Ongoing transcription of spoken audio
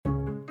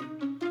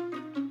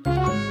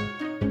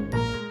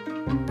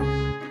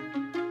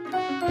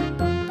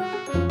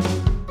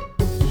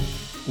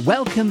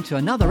Welcome to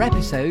another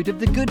episode of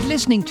the Good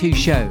Listening To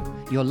Show,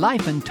 your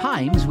life and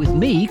times with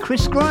me,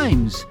 Chris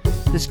Grimes,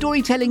 the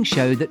storytelling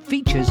show that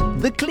features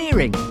The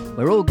Clearing,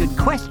 where all good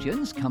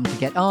questions come to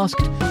get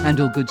asked and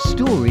all good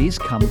stories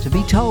come to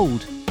be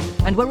told.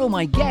 And where all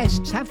my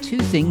guests have two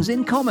things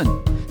in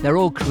common. They're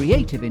all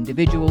creative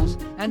individuals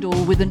and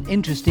all with an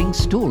interesting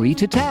story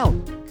to tell.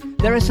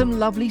 There are some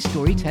lovely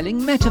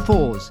storytelling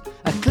metaphors,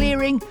 a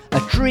clearing, a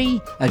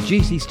tree, a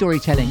juicy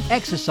storytelling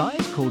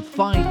exercise called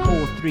 5,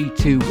 4, 3,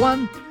 2,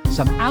 1,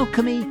 some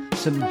alchemy,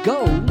 some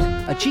gold,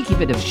 a cheeky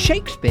bit of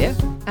Shakespeare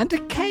and a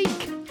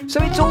cake.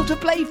 So it's all to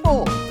play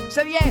for.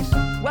 So yes,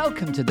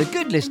 welcome to the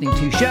Good Listening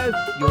To Show,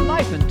 your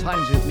life and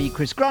times with me,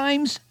 Chris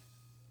Grimes.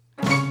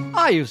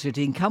 Are you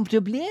sitting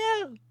comfortably?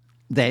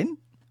 Then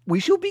we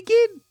shall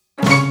begin.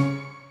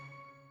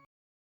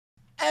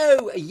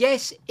 Oh,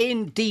 yes,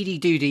 indeedy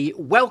doody.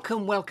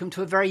 Welcome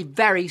to a very,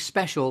 very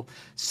special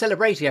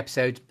celebratory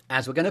episode,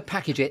 as we're going to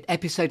package it,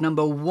 episode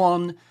number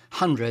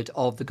 100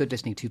 of the Good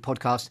Listening To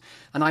podcast.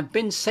 And I've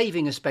been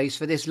saving a space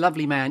for this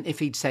lovely man, if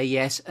he'd say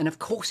yes. And of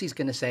course he's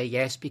going to say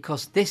yes,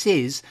 because this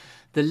is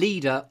the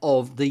leader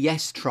of the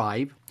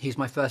YesTribe. He's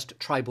my first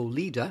tribal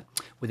leader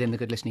within the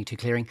Good Listening To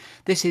clearing.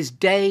 This is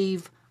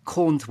Dave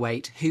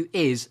Cornthwaite, who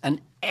is an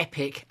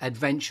epic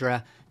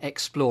adventurer,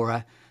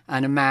 explorer,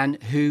 and a man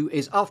who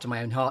is after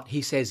my own heart.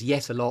 He says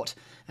yes a lot,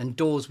 and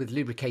doors with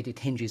lubricated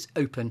hinges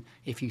open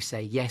if you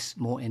say yes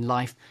more in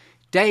life.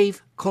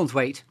 Dave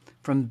Cornthwaite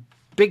from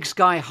Big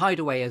Sky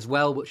Hideaway as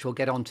well, which we'll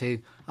get onto.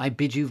 I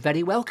bid you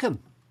very welcome.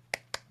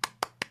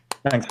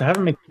 Thanks for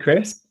having me,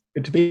 Chris.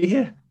 Good to be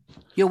here.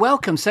 You're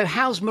welcome. So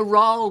how's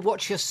morale?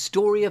 What's your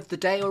story of the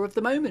day or of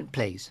the moment,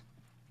 please?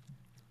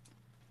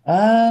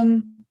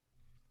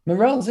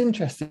 Morale's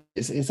interesting.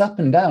 It's up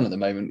and down at the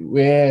moment.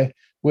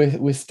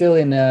 We're still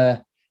in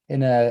a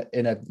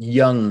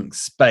young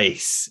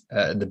space,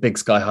 the Big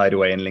Sky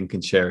Hideaway in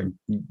Lincolnshire, and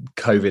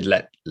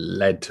COVID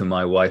led to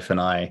my wife and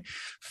I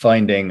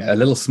finding a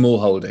little small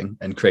holding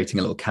and creating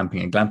a little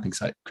camping and glamping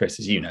site, Chris,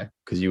 as you know,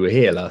 because you were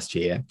here last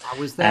year. I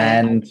was there.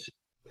 And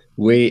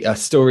a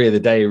story of the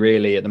day,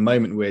 really, at the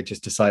moment, we're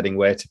just deciding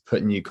where to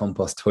put new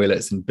compost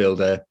toilets and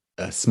build a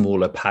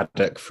smaller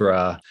paddock for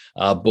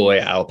our boy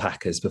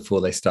alpacas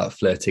before they start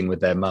flirting with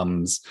their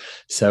mums.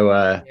 So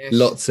yes.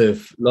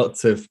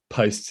 lots of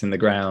posts in the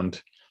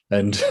ground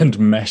and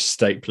mesh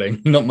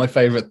stapling. Not my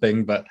favorite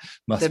thing, but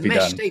must be done.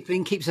 The mesh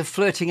stapling keeps a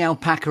flirting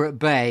alpaca at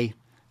bay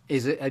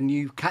is a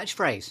new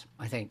catchphrase,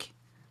 I think.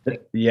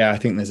 Yeah, I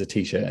think there's a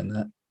t-shirt in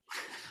that.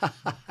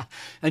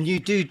 And you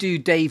do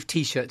Dave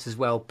t-shirts as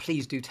well.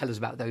 Please do tell us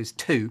about those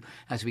too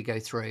as we go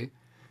through.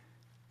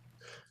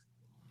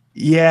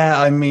 Yeah,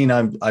 I mean,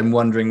 I'm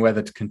wondering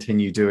whether to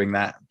continue doing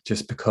that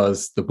just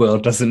because the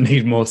world doesn't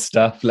need more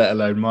stuff, let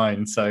alone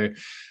mine. So,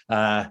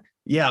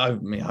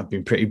 I've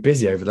been pretty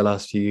busy over the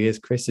last few years,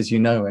 Chris, as you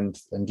know, and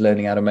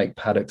learning how to make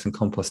paddocks and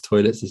compost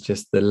toilets is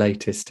just the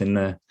latest in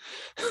the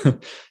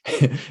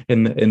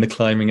in the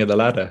climbing of the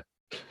ladder.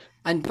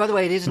 And by the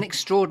way, it is an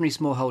extraordinary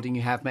small holding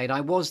you have made.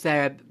 I was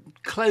there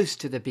close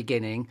to the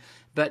beginning,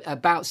 but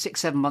about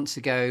 6-7 months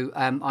ago,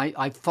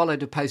 I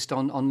followed a post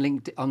on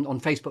LinkedIn,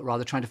 on Facebook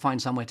rather, trying to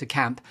find somewhere to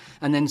camp,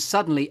 and then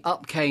suddenly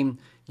up came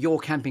your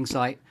camping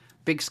site,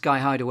 Big Sky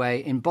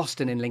Hideaway in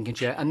Boston in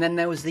Lincolnshire, and then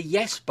there was the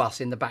Yes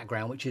bus in the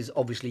background, which is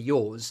obviously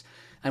yours.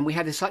 And we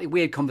had this slightly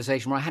weird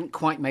conversation where I hadn't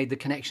quite made the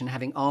connection,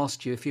 having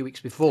asked you a few weeks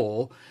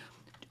before,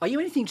 are you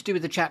anything to do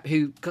with the chap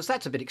who, because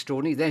that's a bit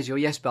extraordinary, there's your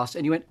Yes bus,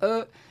 and you went,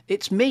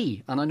 it's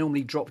me. And I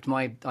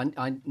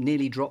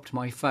nearly dropped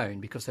my phone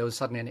because there was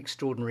suddenly an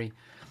extraordinary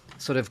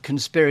sort of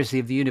conspiracy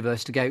of the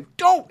universe to go,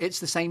 oh, it's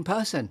the same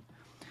person.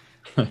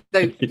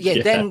 So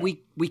yeah. Then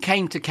we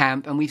came to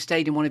camp and we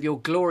stayed in one of your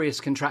glorious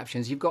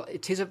contraptions.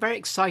 It is a very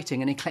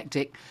exciting and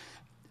eclectic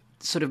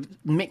sort of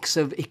mix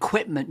of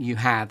equipment you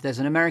have. There's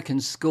an American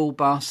school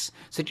bus.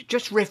 So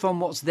just riff on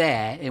what's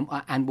there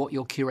and what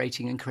you're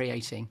curating and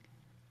creating.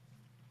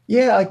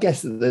 Yeah, I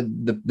guess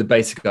the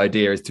basic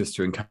idea is just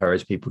to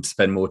encourage people to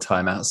spend more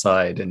time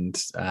outside and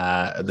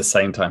at the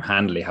same time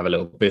handily have a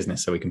little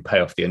business so we can pay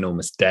off the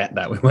enormous debt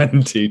that we went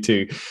into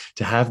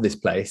to have this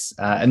place.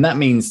 And that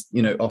means,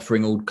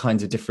 offering all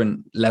kinds of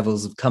different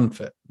levels of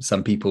comfort.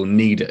 Some people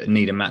need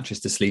a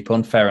mattress to sleep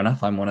on. Fair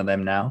enough. I'm one of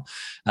them now.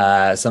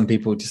 Some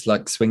people just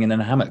like swinging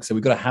in a hammock. So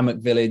we've got a hammock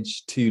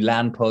village, 2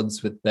 land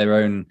pods with their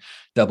own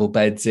double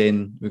beds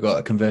in. We've got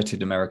a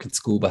converted American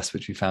school bus,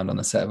 which we found on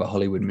the set of a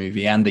Hollywood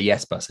movie, and the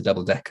Yes bus, a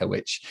double decker,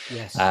 which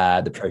yes.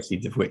 The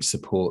proceeds of which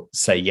support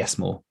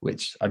SayYesMore,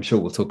 which I'm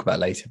sure we'll talk about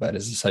later, but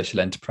as a social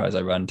enterprise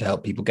I run to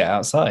help people get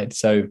outside.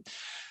 So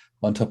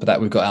on top of that,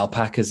 we've got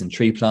alpacas and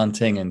tree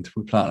planting, and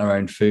we plant our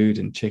own food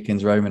and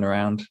chickens roaming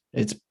around.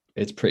 It's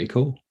pretty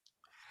cool.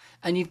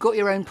 And you've got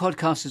your own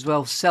podcast as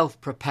well,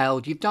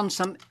 Self-Propelled. You've done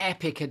some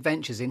epic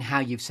adventures in how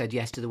you've said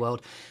yes to the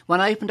world.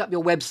 When I opened up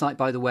your website,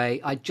 by the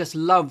way, I just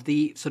love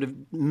the sort of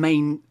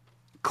main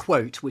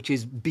quote, which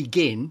is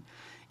begin.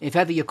 If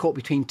ever you're caught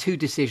between two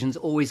decisions,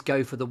 always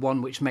go for the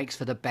one which makes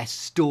for the best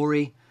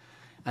story.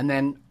 And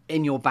then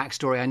in your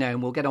backstory, I know,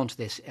 and we'll get onto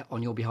this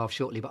on your behalf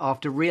shortly, but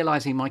after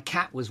realising my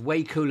cat was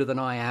way cooler than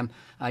I am,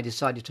 I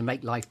decided to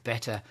make life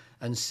better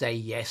and say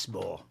yes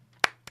more.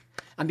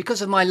 And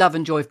because of my love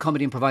and joy of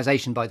comedy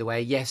improvisation, by the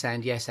way, yes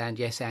and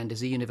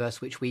is a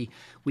universe which we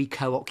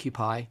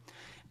co-occupy.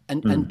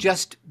 And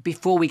just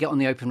before we get on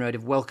the open road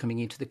of welcoming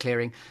you to the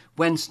clearing,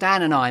 when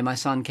Stan and I, my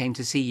son, came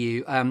to see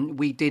you,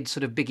 we did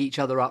sort of big each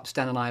other up,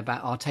 Stan and I,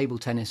 about our table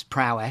tennis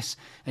prowess.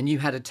 And you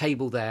had a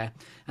table there.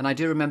 And I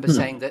do remember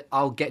saying that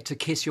I'll get to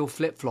kiss your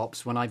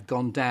flip-flops when I've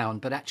gone down.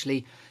 But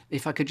actually,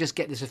 if I could just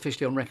get this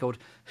officially on record,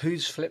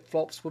 whose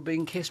flip-flops were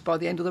being kissed by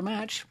the end of the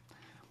match?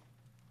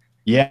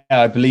 Yeah,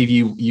 I believe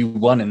you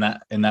won in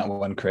that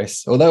one,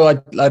 Chris. Although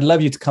I'd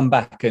love you to come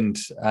back, and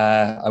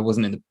I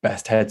wasn't in the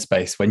best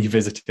headspace when you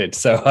visited,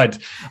 so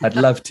I'd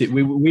love to.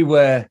 We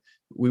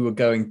were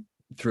going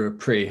through a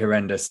pretty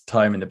horrendous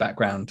time in the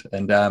background,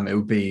 and it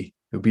would be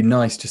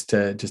nice just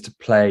to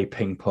play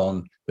ping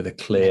pong with a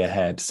clear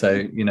head.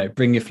 So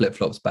bring your flip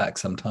flops back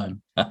sometime.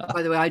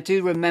 By the way, I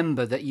do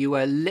remember that you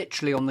were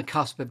literally on the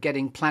cusp of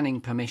getting planning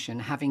permission,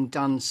 having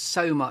done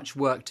so much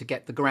work to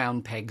get the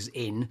ground pegs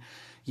in.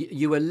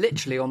 You were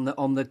literally on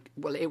the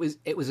well, it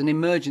was an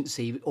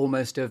emergency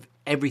almost of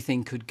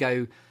everything could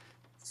go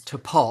to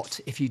pot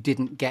if you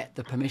didn't get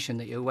the permission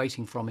that you were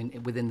waiting from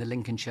within the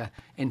Lincolnshire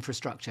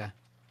infrastructure.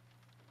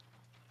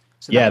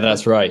 So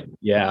that's right.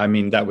 Yeah, I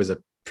mean, that was a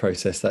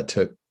process that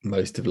took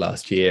most of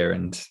last year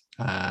and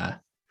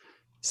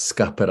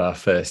scuppered our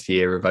first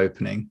year of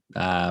opening.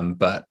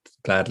 But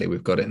gladly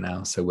we've got it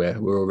now, so we're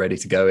all ready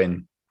to go.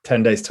 In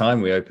 10 days'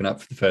 time, we open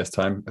up for the first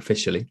time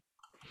officially.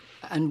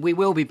 And we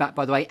will be back,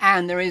 by the way.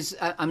 And there is,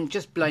 I'm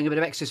just blowing a bit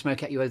of extra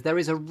smoke at you, there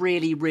is a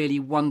really, really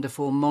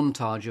wonderful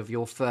montage of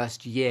your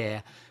first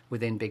year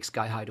within Big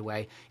Sky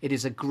Hideaway. It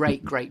is a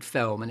great, great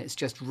film, and it's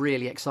just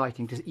really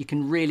exciting. You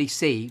can really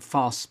see,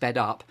 fast sped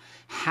up,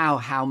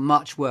 how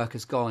much work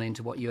has gone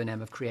into what you and Em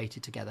have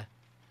created together.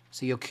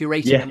 So you're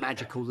curating a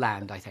magical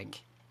land, I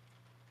think.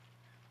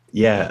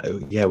 Yeah,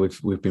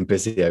 we've been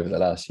busy over the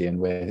last year, and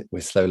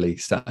we're slowly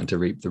starting to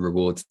reap the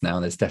rewards now.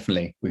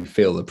 And we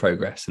feel the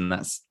progress, and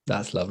that's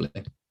lovely.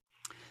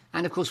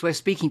 And of course, we're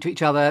speaking to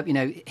each other,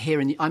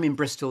 here I'm in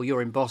Bristol,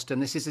 you're in Boston.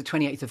 This is the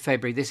 28th of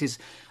February. This is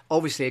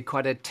obviously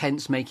quite a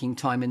tense-making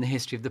time in the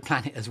history of the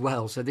planet as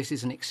well. So this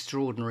is an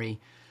extraordinary,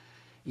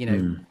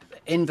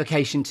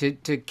 invocation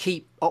to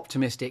keep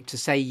optimistic, to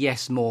say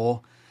yes more.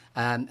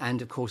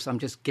 And of course, I'm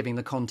just giving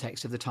the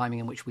context of the timing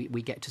in which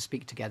we get to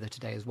speak together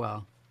today as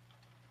well.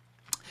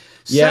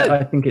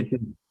 I think it's.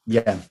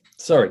 Yeah,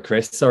 sorry,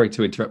 Chris. Sorry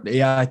to interrupt.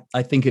 Yeah,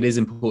 I think it is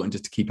important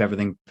just to keep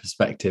everything in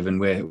perspective, and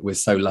we're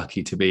so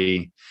lucky to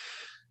be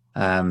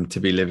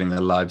living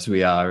the lives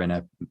we are in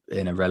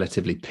a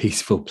relatively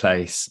peaceful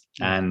place.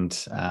 And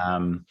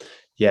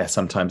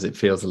sometimes it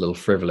feels a little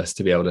frivolous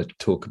to be able to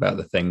talk about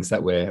the things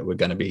that we're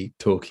going to be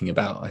talking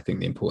about. I think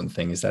the important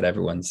thing is that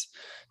everyone's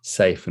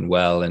safe and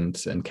well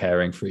and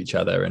caring for each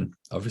other, and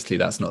obviously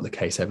that's not the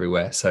case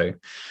everywhere. So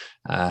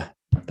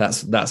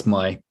that's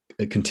my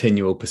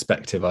continual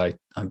perspective.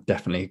 I'm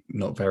definitely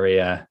not very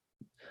I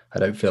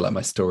don't feel like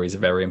my stories are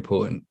very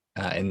important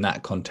in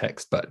that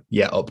context, but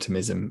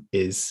optimism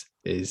is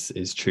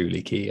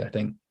truly key, I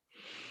think.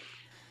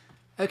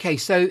 Okay,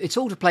 so it's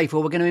all to play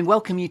for. We're going to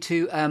welcome you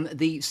to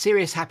the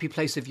serious happy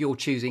place of your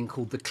choosing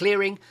called The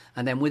Clearing.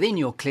 And then within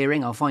your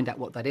clearing, I'll find out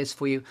what that is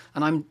for you.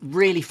 And I'm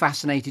really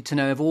fascinated to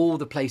know of all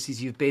the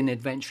places you've been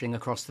adventuring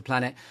across the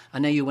planet. I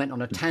know you went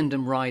on a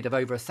tandem ride of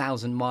over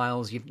 1,000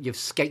 miles. You've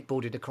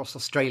skateboarded across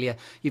Australia.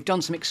 You've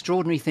done some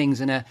extraordinary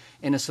things in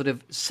a sort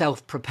of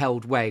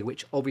self-propelled way,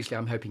 which obviously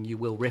I'm hoping you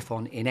will riff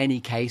on in any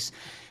case.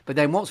 But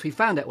then once we've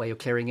found out where your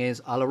clearing is,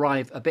 I'll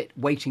arrive a bit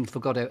waiting for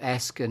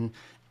Godot-esque and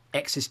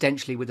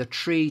existentially with a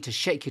tree to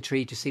shake your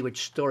tree to see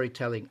which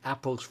storytelling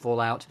apples fall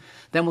out.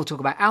 Then we'll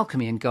talk about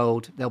alchemy and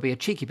gold. There'll be a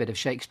cheeky bit of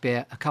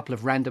Shakespeare, a couple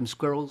of random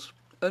squirrels,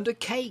 and a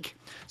cake.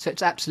 So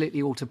it's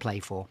absolutely all to play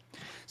for.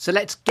 So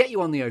let's get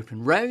you on the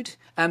open road.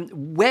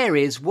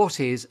 What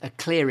is a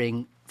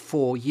clearing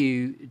for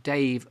you,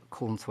 Dave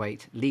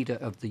Cornthwaite, leader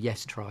of the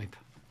YesTribe?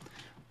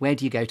 Where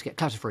do you go to get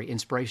clutter-free,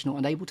 inspirational,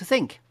 and able to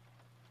think?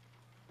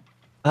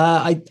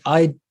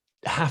 I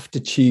have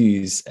to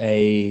choose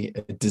a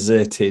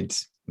deserted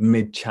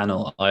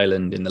mid-channel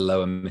island in the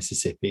lower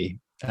Mississippi.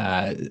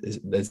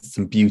 There's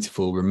some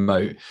beautiful,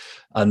 remote,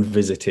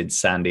 unvisited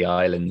sandy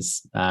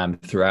islands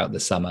throughout the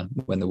summer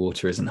when the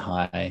water isn't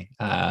high,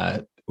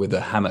 with a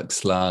hammock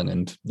slung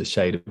and the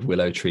shade of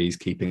willow trees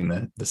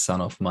keeping the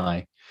sun off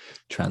my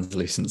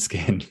translucent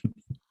skin.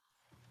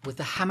 With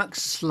the hammock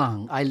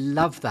slung, I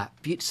love that.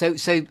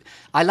 So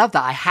I love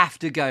that. I have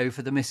to go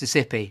for the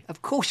Mississippi.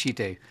 Of course you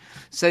do.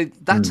 So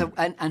that's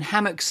and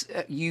hammocks.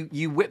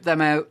 You whip them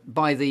out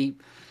by the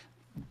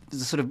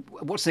sort of,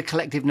 what's the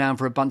collective noun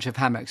for a bunch of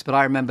hammocks? But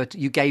I remember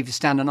you gave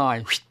Stan and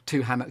I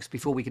 2 hammocks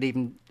before we could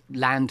even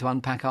land to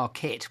unpack our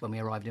kit when we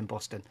arrived in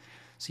Boston.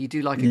 So you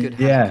do like a good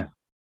hammock. Yeah.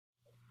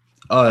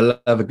 Oh, I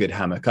love a good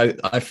hammock.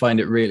 I find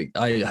it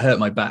I hurt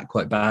my back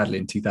quite badly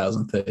in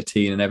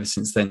 2013, and ever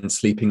since then,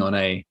 sleeping on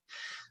a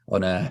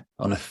on a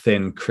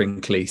thin,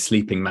 crinkly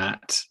sleeping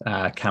mat,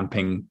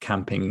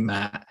 camping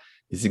mat,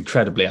 is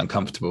incredibly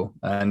uncomfortable.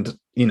 And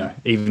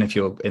even if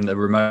you're in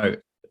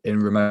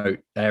remote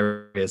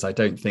areas, I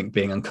don't think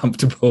being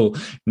uncomfortable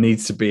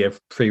needs to be a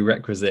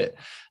prerequisite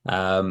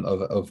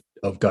of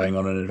going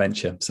on an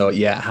adventure. So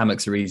yeah,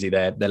 hammocks are easy.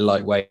 They're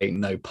lightweight,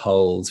 no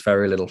poles,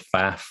 very little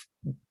faff.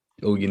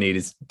 All you need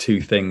is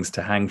two things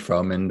to hang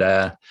from, and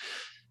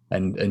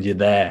you're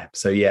there.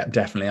 So yeah,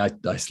 definitely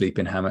I sleep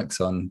in hammocks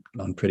on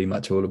pretty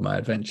much all of my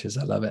adventures.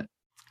 I love it.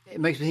 It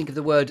makes me think of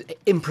the word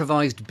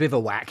improvised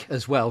bivouac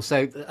as well.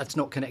 So that's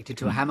not connected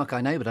to a hammock, I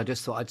know, but I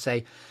just thought I'd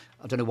say,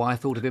 I don't know why I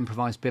thought of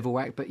improvised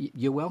bivouac, but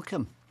you're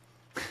welcome.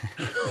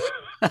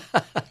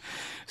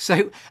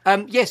 So,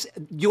 yes,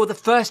 you're the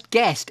first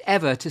guest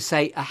ever to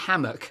say a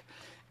hammock,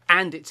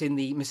 and it's in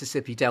the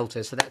Mississippi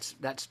Delta. So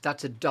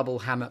that's a double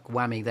hammock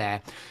whammy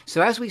there.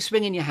 So as we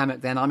swing in your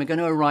hammock, then I'm going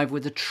to arrive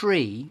with a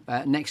tree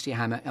next to your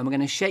hammock, and we're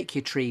going to shake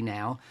your tree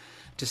now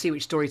to see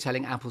which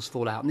storytelling apples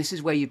fall out. And this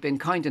is where you've been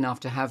kind enough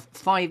to have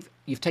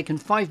you've taken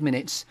 5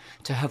 minutes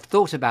to have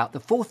thought about the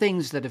 4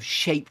 things that have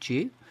shaped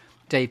you,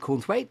 Dave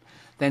Cornthwaite,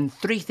 then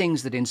 3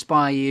 things that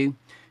inspire you,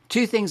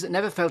 2 things that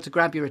never fail to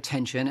grab your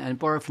attention, and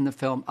borrow from the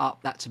film Up,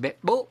 that's a bit,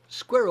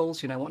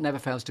 squirrels, what never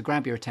fails to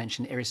grab your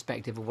attention,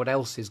 irrespective of what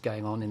else is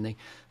going on in the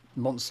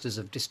monsters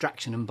of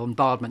distraction and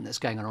bombardment that's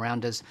going on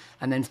around us.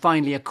 And then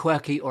finally, a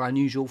quirky or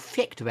unusual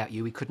fact about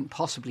you we couldn't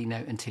possibly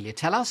know until you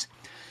tell us.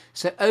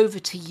 So over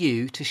to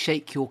you to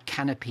shake your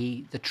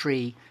canopy, the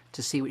tree,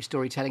 to see which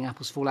storytelling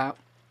apples fall out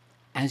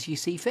as you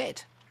see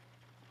fit.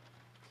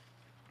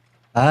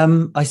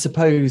 I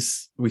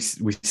suppose we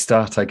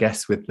start, I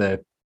guess, with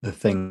the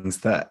things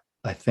that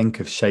I think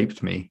have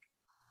shaped me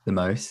the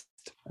most.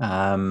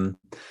 The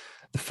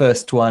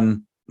first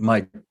one,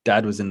 my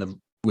dad was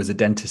a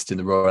dentist in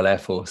the Royal Air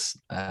Force,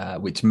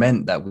 which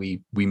meant that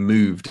we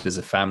moved as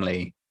a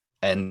family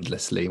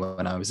endlessly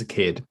when I was a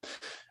kid,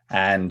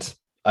 and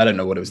I don't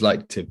know what it was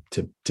like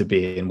to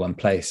be in one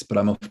place, but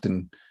I'm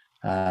often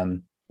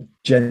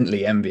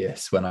gently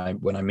envious when I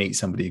meet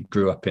somebody who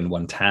grew up in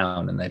one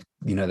town and they've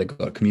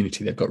got a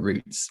community, they've got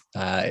roots.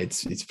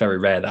 It's very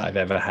rare that I've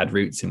ever had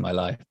roots in my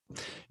life.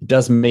 It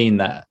does mean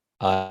that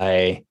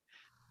I'm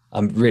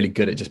really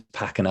good at just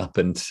packing up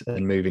and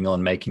moving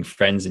on, making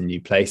friends in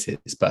new places.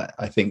 But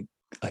I think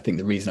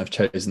the reason I've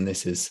chosen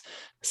this is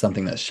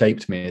something that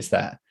shaped me is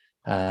that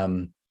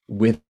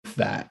with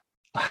that,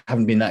 I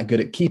haven't been that good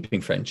at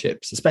keeping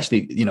friendships,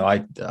 especially,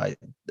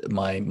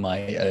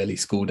 my early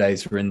school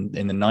days were in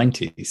the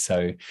 90s,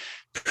 so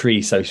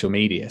pre-social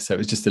media. So it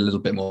was just a little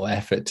bit more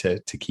effort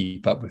to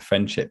keep up with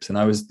friendships. And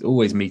I was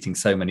always meeting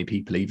so many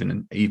people,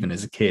 even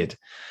as a kid,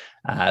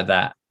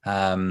 that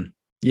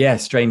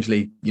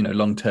strangely,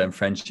 long-term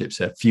friendships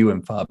are few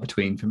and far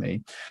between for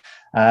me.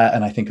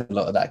 And I think a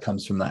lot of that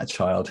comes from that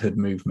childhood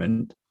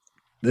movement.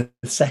 The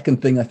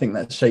second thing I think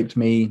that shaped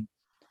me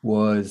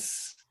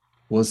was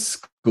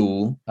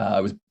school.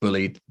 I was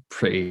bullied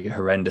pretty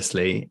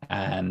horrendously,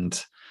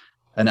 and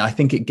I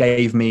think it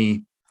gave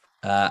me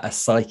a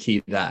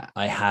psyche that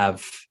I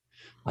have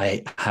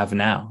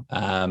now.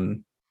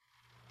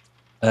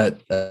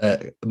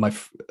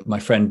 My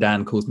friend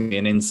Dan calls me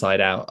an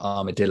inside-out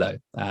armadillo,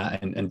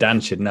 and Dan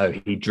should know.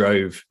 He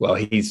drove. Well,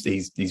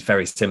 he's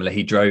very similar.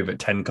 He drove at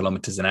 10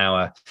 kilometers an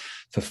hour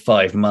for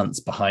 5 months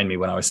behind me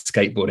when I was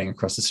skateboarding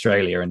across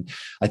Australia. And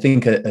I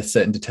think a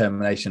certain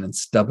determination and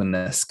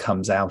stubbornness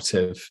comes out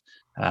of,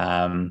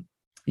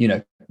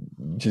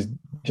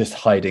 just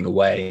hiding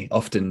away.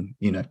 Often,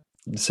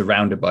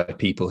 surrounded by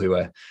people who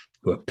are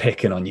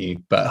picking on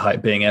you,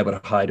 but being able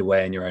to hide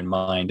away in your own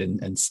mind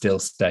and still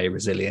stay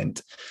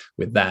resilient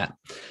with that.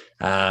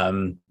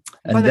 And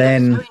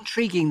then so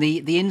intriguing,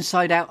 the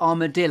inside out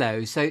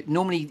armadillo. So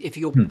normally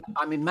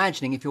I'm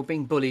imagining if you're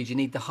being bullied, you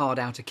need the hard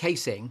outer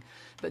casing,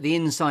 but the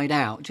inside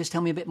out, just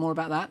tell me a bit more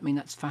about that. I mean,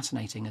 that's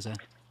fascinating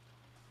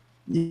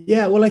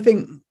yeah, well, I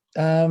think,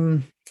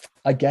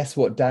 I guess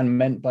what Dan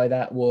meant by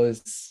that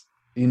was,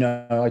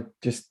 I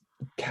just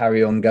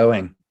carry on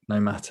going no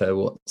matter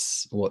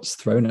what's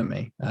thrown at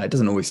me. It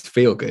doesn't always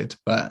feel good,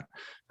 but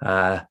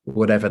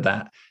whatever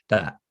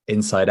that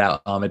inside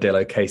out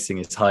armadillo casing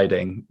is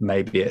hiding,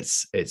 maybe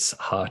its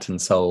heart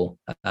and soul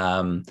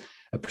are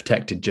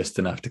protected just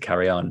enough to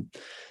carry on.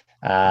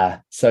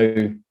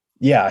 So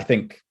yeah, I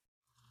think.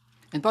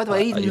 And by the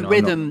way, even the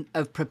rhythm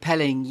of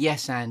propelling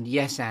yes and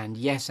yes and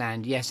yes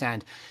and yes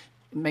and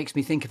makes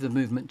me think of the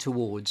movement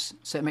towards.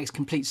 So it makes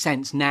complete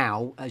sense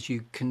now as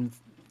you can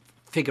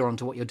figure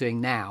onto what you're doing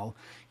now.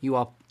 You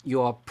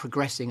are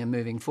progressing and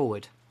moving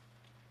forward.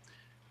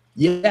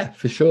 Yeah,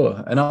 for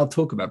sure. And I'll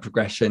talk about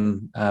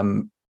progression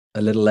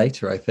a little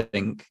later, I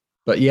think.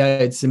 But yeah,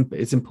 it's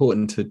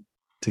important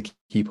to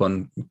keep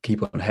on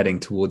heading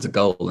towards a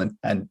goal.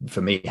 And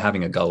for me,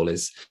 having a goal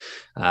is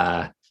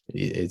a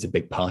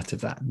big part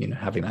of that,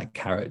 having that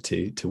carrot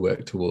to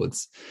work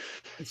towards.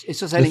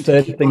 It's also linked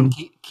to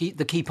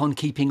keep on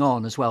keeping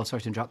on as well.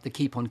 Sorry to interrupt. The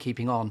keep on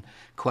keeping on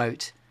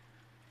quote.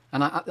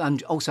 And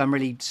I'm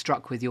really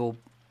struck with your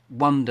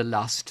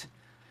wanderlust,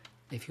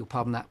 if you'll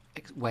pardon that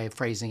way of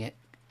phrasing it,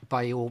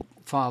 by your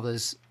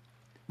father's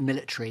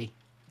military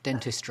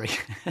dentistry.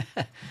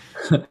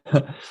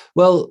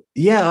 Well,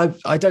 yeah,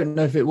 I don't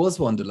know if it was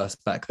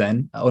wanderlust back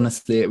then.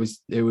 Honestly, it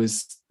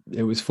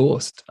was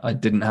forced. I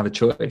didn't have a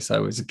choice. I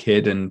was a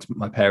kid and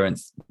my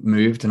parents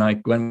moved and I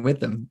went with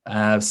them.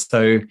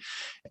 So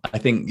I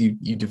think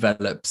you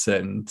develop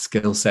certain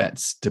skill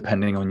sets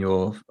depending on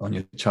your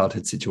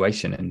childhood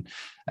situation,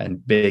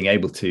 and being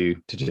able to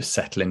just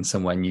settle in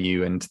somewhere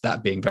new, and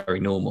that being very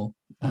normal.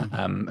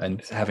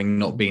 And having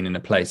not been in a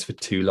place for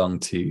too long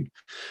to,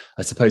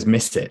 I suppose,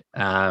 miss it.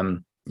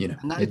 And It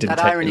didn't that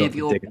take me irony long of to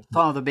your dig it.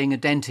 father being a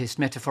dentist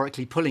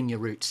metaphorically pulling your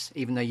roots,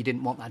 even though you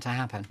didn't want that to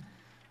happen.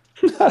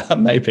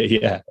 Maybe,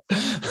 yeah.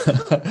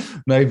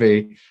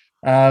 Maybe.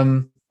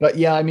 But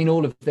yeah, I mean,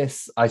 all of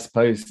this, I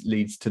suppose,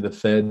 leads to the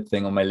third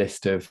thing on my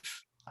list of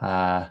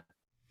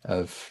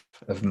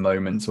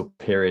moments or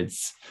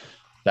periods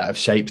that have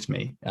shaped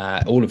me.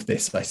 All of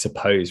this, I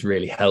suppose,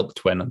 really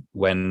helped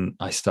when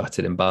I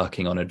started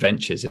embarking on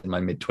adventures in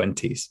my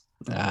mid-20s.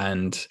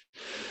 And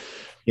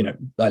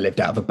I lived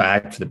out of a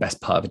bag for the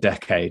best part of a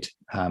decade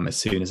as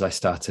soon as I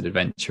started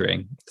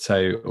adventuring.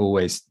 So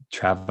always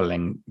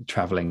traveling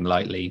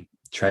lightly,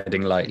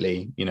 treading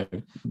lightly,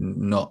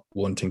 not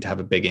wanting to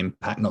have a big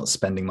impact, not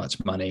spending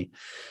much money.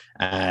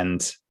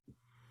 And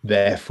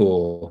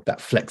therefore that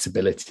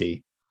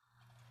flexibility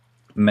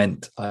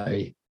meant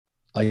I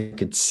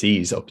could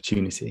seize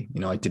opportunity.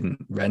 I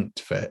didn't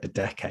rent for a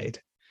decade.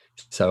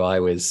 So I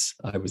was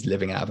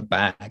living out of a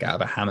bag, out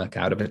of a hammock,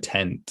 out of a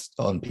tent,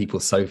 on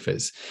people's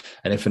sofas.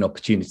 And if an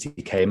opportunity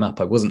came up,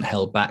 I wasn't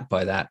held back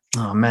by that.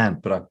 Oh man,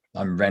 but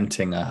I'm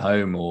renting a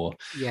home, or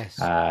Yes.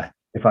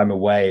 If I'm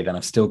away, then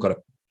I've still got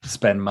to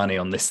spend money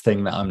on this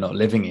thing that I'm not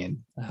living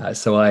in.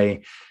 So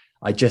I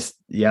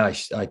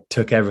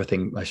took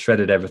everything, I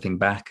shredded everything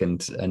back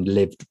and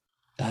lived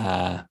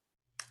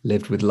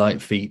with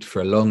light feet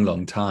for a long,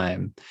 long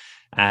time.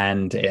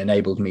 And it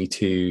enabled me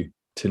to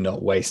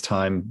not waste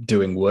time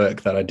doing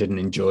work that I didn't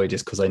enjoy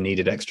just because I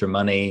needed extra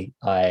money.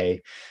 I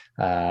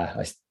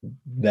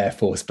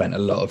therefore spent a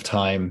lot of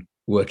time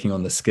working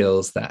on the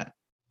skills that,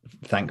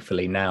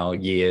 thankfully now,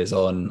 years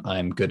on,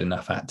 I'm good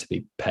enough at to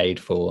be paid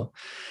for.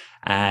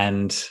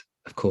 And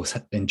of course,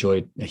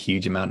 enjoyed a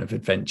huge amount of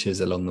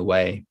adventures along the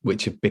way,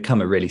 which have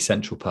become a really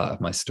central part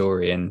of my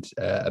story and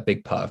a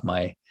big part of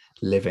my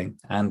living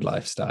and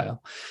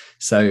lifestyle.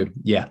 So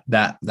yeah,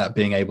 that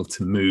being able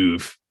to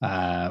move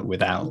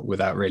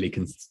without really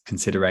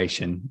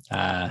consideration,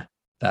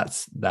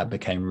 that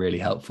became really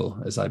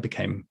helpful as I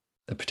became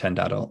a pretend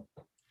adult.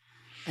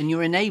 And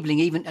you're enabling,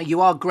 even you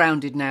are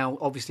grounded now,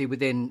 obviously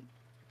within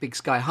Big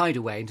Sky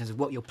Hideaway in terms of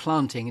what you're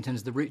planting, in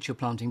terms of the roots you're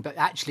planting, but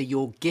actually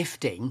you're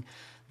gifting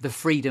the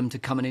freedom to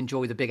come and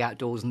enjoy the big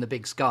outdoors and the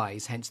big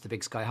skies, hence the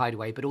Big Sky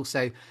Hideaway. But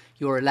also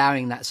you're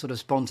allowing that sort of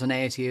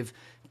spontaneity of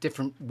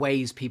different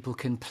ways people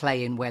can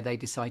play in where they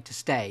decide to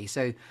stay.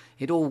 So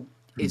it all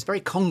is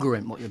very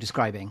congruent, what you're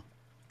describing.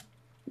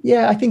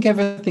 Yeah, I think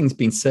everything's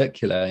been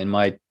circular in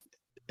my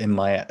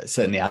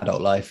certainly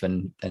adult life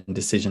and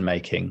decision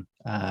making.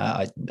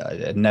 I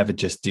never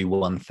just do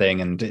one thing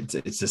and it's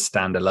a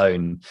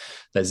standalone.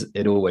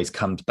 It always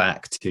comes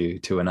back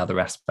to another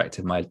aspect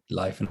of my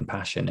life and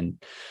passion.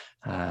 And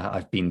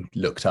I've been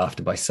looked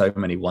after by so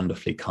many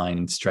wonderfully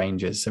kind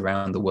strangers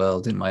around the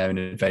world in my own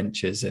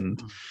adventures,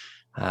 and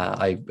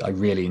I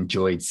really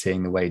enjoyed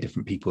seeing the way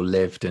different people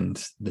lived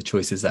and the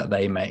choices that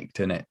they made,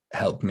 and it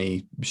helped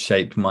me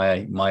shape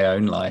my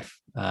own life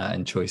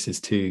and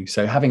choices too.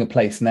 So having a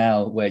place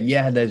now where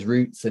there's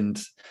roots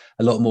and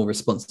a lot more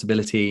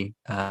responsibility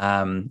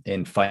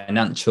in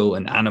financial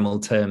and animal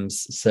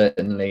terms,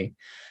 certainly,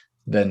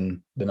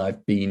 than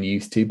I've been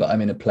used to, but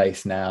I'm in a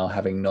place now,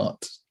 having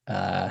not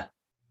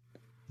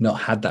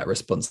had that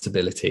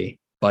responsibility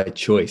by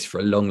choice for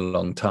a long,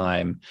 long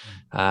time.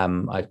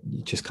 I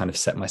just kind of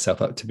set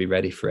myself up to be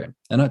ready for it,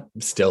 and I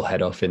still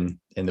head off in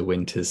the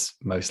winters,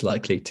 most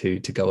likely to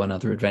go on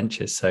other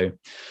adventures. So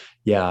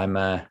yeah,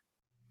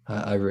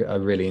 I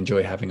really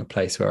enjoy having a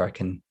place where I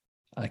can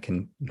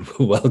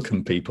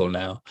welcome people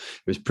now.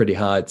 It was pretty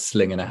hard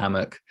slinging a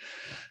hammock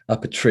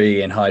up a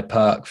tree in Hyde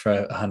Park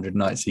for 100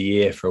 nights a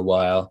year for a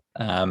while,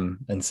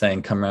 and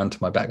saying, come round to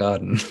my back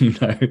garden,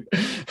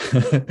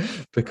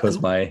 because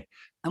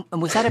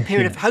And was that a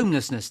period of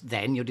homelessness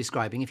then you're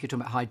describing, if you're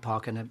talking about Hyde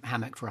Park and a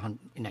hammock for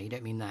you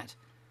don't mean that?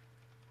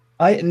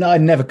 I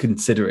never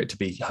consider it to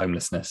be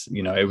homelessness.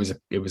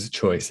 It was a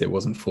choice. It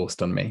wasn't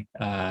forced on me.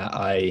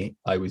 I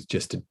was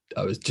just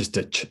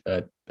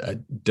a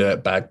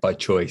dirt bag by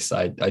choice.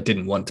 I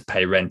didn't want to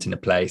pay rent in a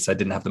place. I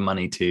didn't have the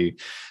money to,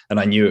 and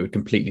I knew it would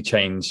completely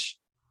change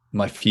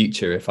my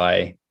future if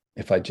I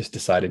just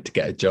decided to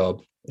get a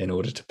job in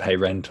order to pay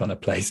rent on a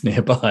place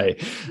nearby.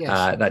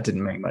 Yes. That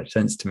didn't make much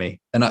sense to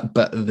me.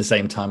 But at the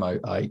same time,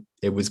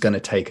 it was going to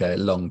take a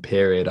long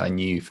period, I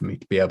knew, for me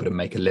to be able to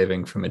make a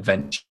living from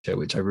adventure,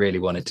 which I really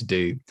wanted to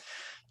do.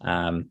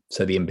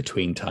 So the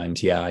in-between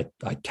times, I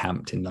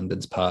camped in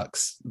London's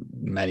parks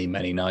many,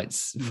 many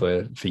nights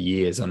for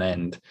years on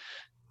end,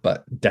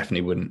 but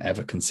definitely wouldn't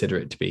ever consider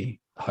it to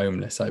be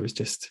homeless. It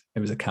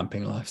was a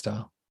camping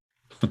lifestyle.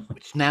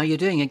 Which now you're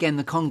doing again.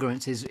 The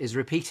congruence is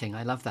repeating.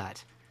 I love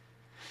that.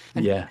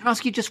 And Yeah. can I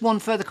ask you just one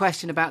further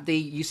question about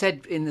you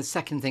said in the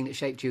second thing that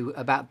shaped you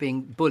about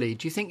being bullied.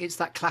 Do you think it's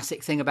that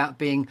classic thing about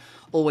being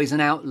always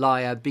an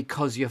outlier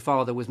because your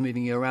father was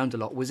moving you around a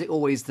lot? Was it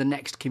always the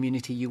next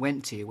community you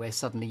went to where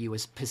suddenly you were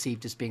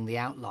perceived as being the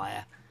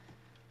outlier?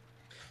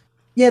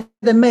 Yeah,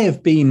 there may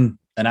have been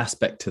an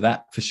aspect to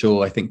that for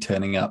sure. I think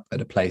turning up at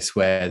a place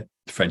where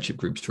friendship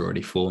groups were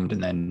already formed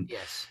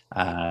Yes.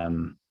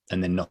 And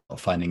then not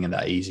finding it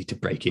that easy to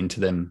break into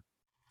them.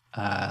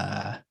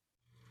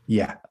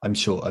 Yeah, I'm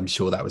sure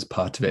that was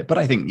part of it. But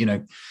I think,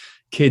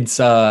 kids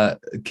are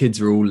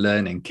all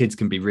learning. Kids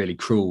can be really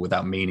cruel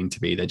without meaning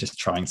to be. They're just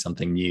trying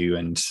something new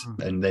and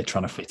they're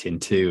trying to fit in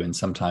too. And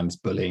sometimes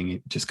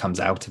bullying just comes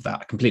out of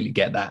that. I completely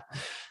get that.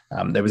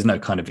 There was no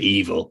kind of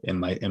evil in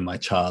my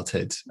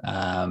childhood,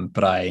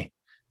 but I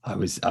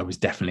was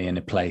definitely in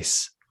a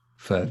place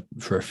for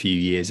a few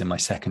years in my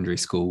secondary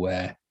school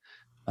where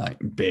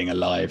being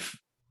alive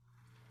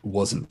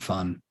wasn't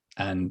fun,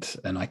 and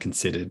I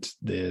considered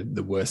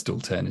the worst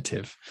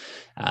alternative,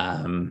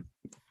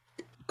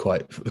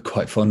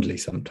 quite fondly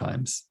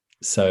sometimes.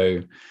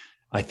 So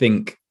I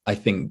think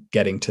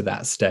getting to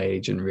that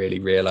stage and really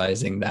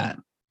realizing that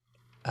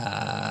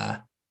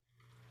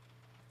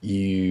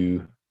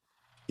you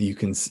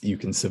can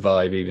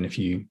survive even if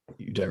you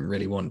don't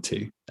really want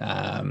to.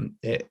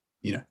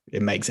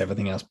 It makes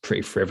everything else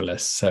pretty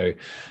frivolous. So,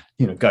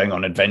 going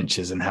on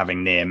adventures and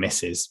having near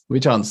misses,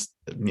 which aren't,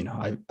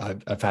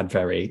 I've had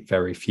very,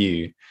 very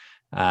few.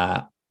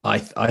 I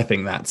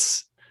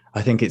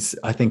think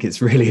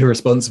it's really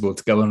irresponsible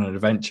to go on an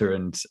adventure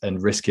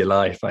and risk your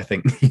life. I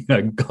think,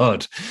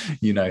 God,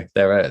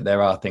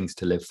 there are things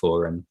to live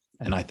for. And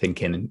I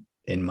think in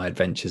my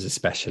adventures,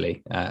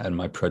 especially, and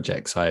my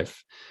projects,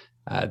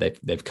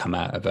 they've come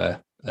out of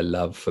a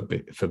love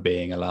for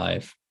being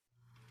alive.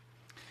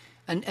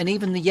 And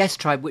even the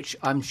YesTribe, which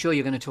I'm sure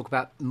you're going to talk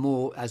about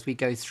more as we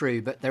go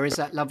through, but there is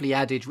that lovely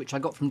adage which I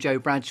got from Joe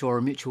Bradshaw,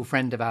 a mutual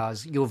friend of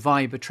ours: your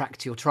vibe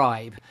attracts your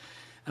tribe.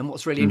 And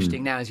what's really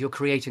interesting now is you're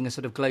creating a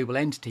sort of global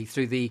entity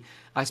through the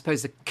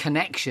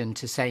connection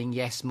to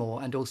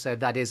SayYesMore, and also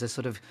that is a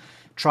sort of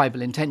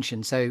tribal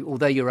intention. So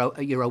although you're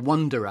a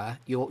wanderer,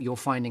 you're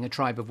finding a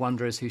tribe of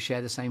wanderers who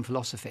share the same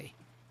philosophy.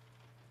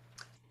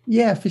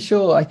 Yeah, for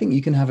sure. I think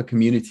you can have a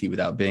community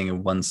without being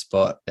in one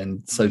spot,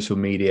 and social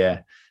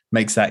media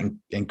makes that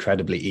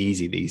incredibly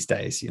easy these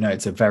days.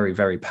 It's a very,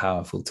 very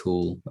powerful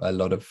tool.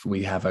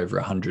 We have over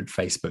 100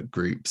 Facebook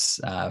groups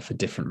for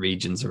different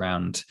regions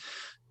around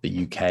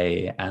the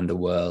UK and the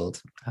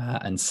world.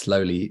 And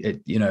slowly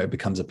it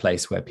becomes a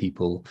place where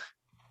people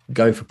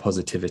go for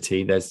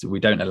positivity. We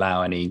don't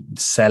allow any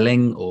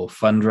selling or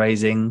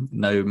fundraising,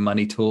 no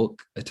money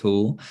talk at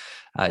all.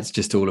 It's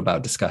just all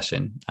about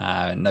discussion,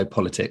 no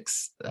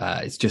politics.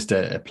 It's just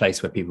a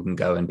place where people can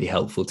go and be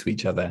helpful to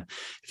each other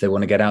if they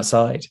want to get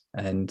outside.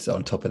 And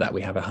on top of that,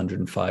 we have a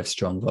 105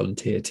 strong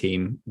volunteer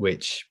team,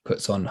 which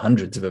puts on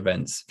hundreds of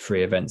events,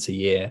 free events a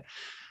year.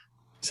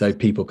 So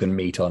people can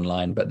meet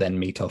online, but then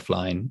meet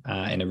offline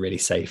in a really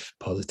safe,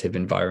 positive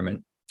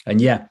environment.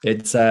 And yeah,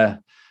 it's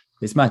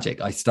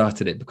magic. I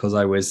started it because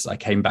I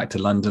came back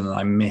to London and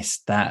I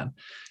missed that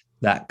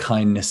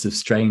kindness of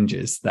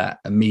strangers that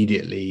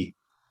immediately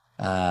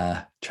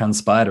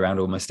transpired around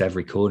almost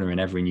every corner in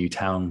every new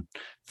town,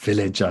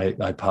 village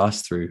I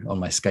passed through on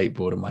my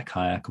skateboard or my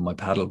kayak or my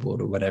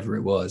paddleboard or whatever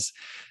it was.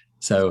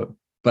 So,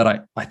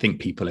 but I think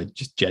people are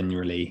just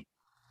generally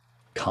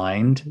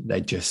kind.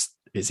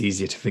 It's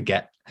easier to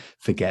forget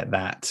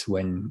that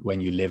when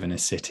you live in a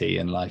city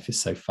and life is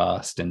so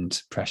fast and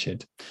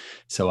pressured.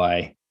 So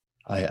I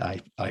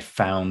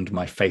found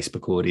my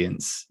Facebook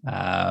audience,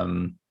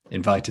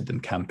 invited them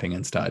camping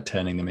and started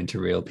turning them into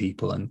real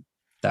people. And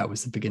that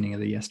was the beginning of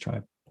the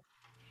YesTribe.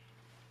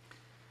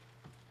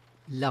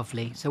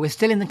 Lovely. So we're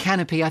still in the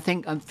canopy, I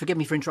think. Forgive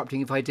me for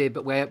interrupting if I did,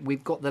 but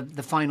we've got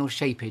the final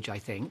shapeage, I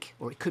think,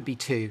 or it could be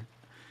two.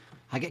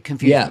 I get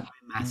confused with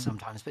math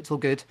sometimes, but it's all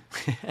good.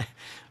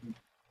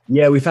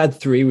 Yeah, we've had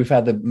three. We've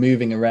had the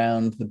moving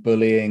around, the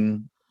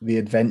bullying, the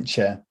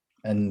adventure,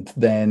 and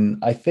then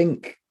I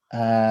think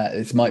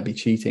this might be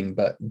cheating,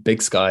 but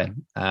Big Sky.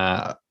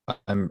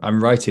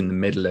 I'm right in the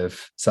middle of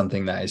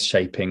something that is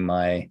shaping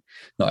not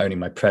only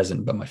my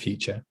present but my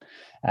future,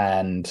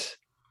 and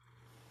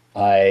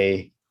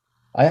I've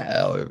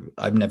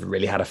never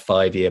really had a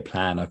 5-year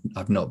plan.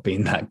 I've not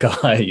been that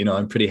guy.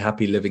 I'm pretty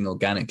happy living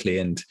organically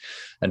and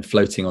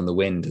floating on the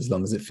wind as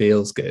long as it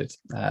feels good.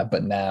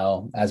 But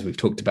now, as we've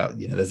talked about,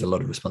 there's a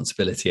lot of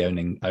responsibility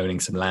owning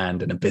some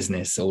land and a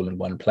business all in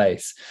one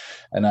place.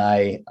 And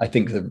I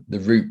think the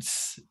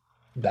roots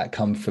that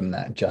come from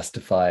that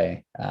justify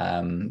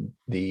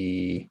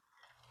the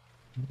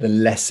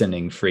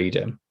lessening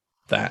freedom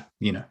that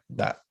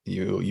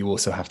you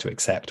also have to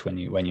accept when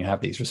you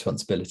have these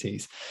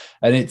responsibilities,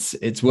 and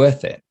it's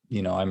worth it.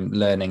 I'm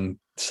learning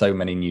so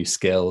many new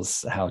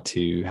skills, how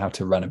to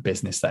run a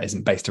business that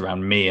isn't based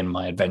around me and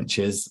my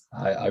adventures.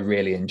 I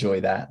really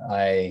enjoy that.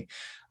 I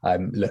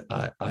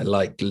I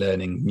like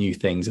learning new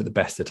things at the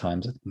best of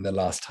times. The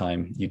last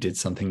time you did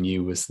something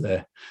new was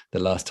the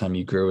last time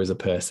you grew as a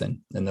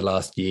person, and the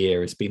last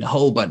year has been a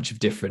whole bunch of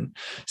different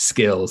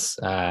skills.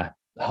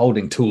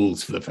 Holding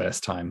tools for the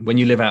first time. When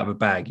you live out of a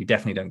bag, you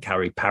definitely don't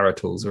carry para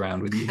tools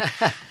around with you.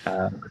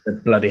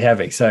 They're bloody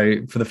heavy. So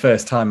for the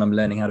first time, I'm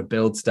learning how to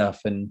build stuff,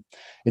 and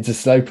it's a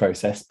slow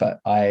process, but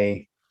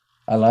I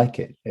like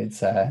it.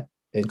 It's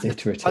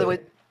iterative. By the way,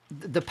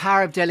 the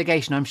power of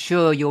delegation, I'm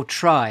sure your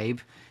tribe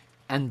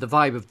and the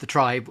vibe of the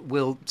tribe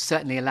will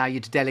certainly allow you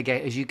to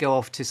delegate as you go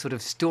off to sort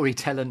of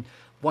storytell and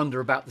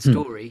wonder about the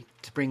story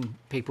to bring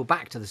people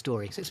back to the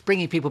story. So it's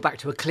bringing people back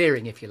to a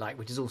clearing, if you like,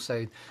 which is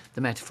also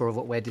the metaphor of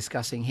what we're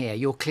discussing here.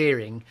 Your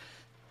clearing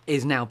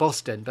is now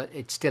Boston, but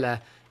it's still an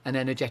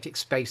energetic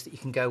space that you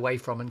can go away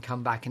from and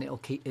come back, and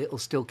it'll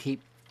still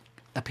keep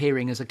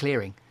appearing as a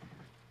clearing.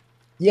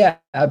 Yeah,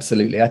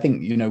 absolutely. I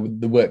think,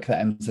 the work that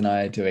Ems and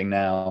I are doing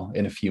now,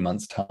 in a few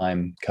months'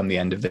 time, come the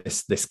end of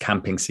this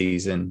camping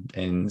season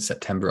in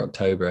September,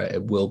 October,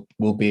 it will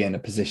be in a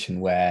position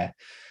where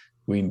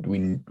we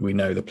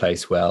know the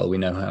place well, we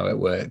know how it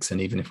works, and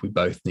even if we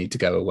both need to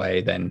go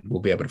away, then we'll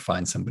be able to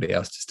find somebody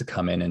else just to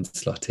come in and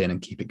slot in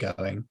and keep it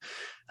going.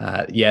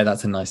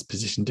 That's a nice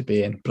position to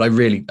be in. But I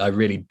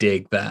really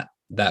dig that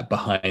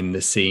behind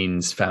the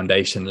scenes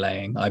foundation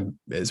laying.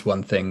 It's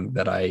one thing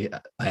that I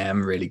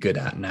am really good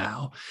at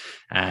now,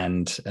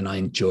 and I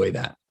enjoy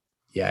that.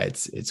 Yeah,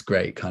 it's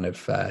great, kind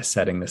of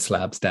setting the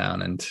slabs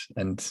down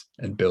and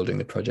building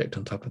the project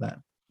on top of that.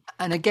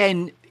 And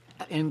again,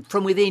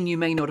 from within you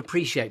may not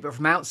appreciate, but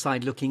from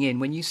outside looking in,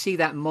 when you see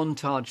that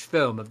montage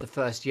film of the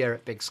first year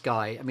at Big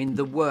Sky, I mean,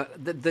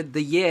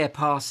 the year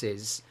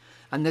passes,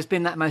 and there's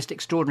been that most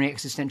extraordinary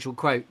existential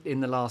quote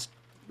in the last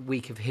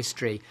week of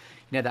history.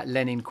 That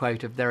Lenin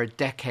quote of, there are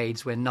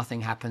decades when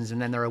nothing happens,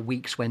 and then there are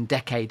weeks when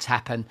decades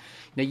happen.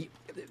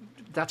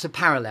 That's a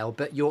parallel,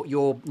 but your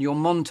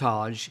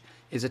montage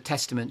is a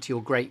testament to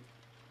your great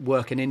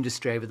work and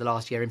industry over the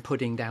last year in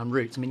putting down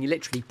roots. I mean, you're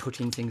literally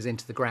putting things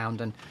into the ground,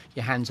 and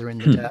your hands are in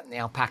the dirt, and the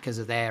alpacas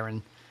are there,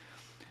 and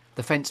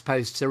the fence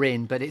posts are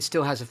in, but it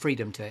still has a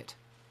freedom to it.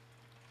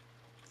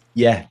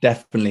 Yeah,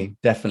 definitely.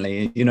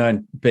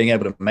 And being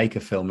able to make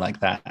a film like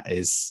that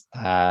is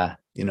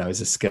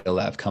is a skill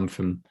that I've come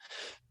from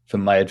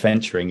my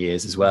adventuring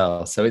years as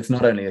well. So it's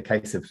not only a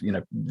case of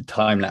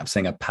time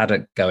lapsing a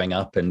paddock going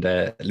up and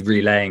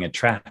relaying a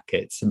track.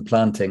 It's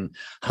implanting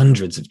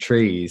hundreds of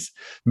trees,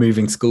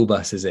 moving school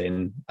buses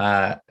in.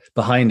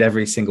 Behind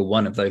every single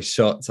one of those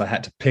shots, I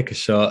had to pick a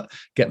shot,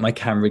 get my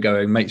camera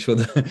going, make sure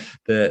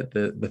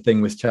the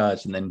thing was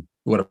charged, and then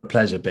what a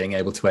pleasure being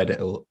able to edit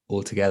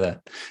all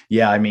together.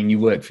 Yeah, I mean, you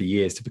work for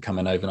years to become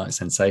an overnight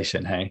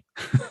sensation, hey?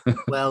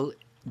 Well,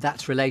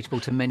 that's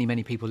relatable to many,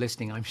 many people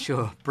listening, I'm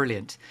sure.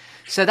 Brilliant.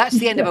 So that's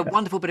the end of a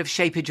wonderful bit of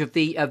shapeage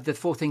of the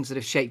four things that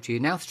have shaped you.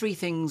 Now, three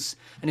things,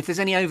 and if there's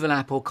any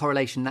overlap or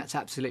correlation, that's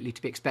absolutely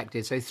to be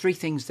expected. So three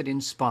things that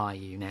inspire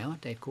you now,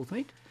 Dave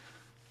Cornthwaite.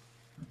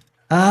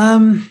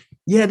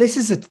 This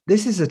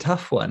is a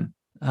tough one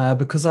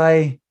because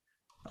I've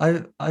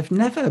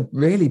never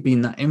really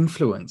been that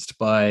influenced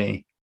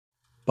by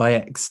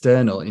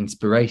external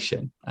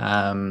inspiration.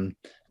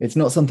 It's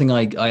not something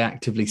I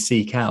actively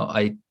seek out.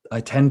 I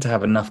tend to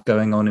have enough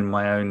going on in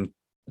my own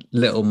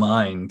little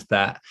mind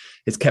that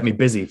it's kept me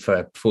busy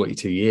for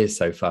 42 years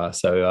so far.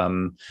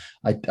 So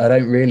I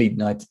don't really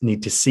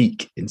need to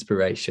seek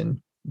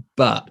inspiration,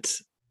 but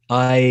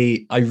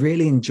I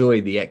really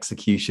enjoy the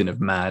execution of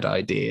mad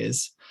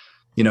ideas.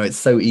 It's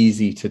so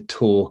easy to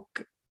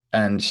talk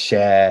and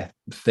share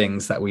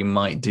things that we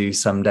might do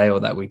someday or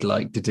that we'd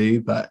like to do,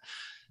 but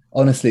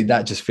honestly,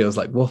 that just feels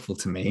like waffle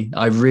to me.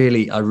 I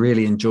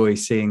really enjoy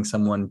seeing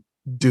someone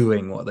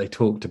doing what they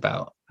talked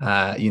about.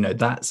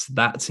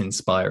 That's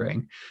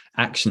inspiring.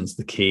 Action's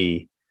the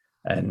key,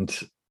 and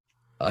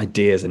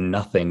ideas are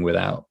nothing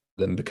without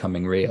them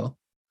becoming real.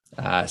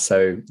 That's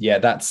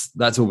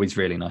always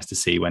really nice to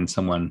see when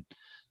someone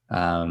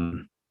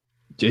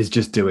is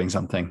just doing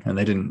something and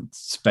they didn't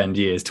spend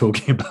years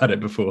talking about it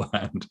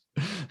beforehand.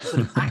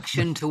 Sort of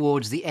action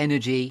towards the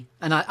energy.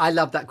 And I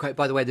love that quote,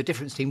 by the way. The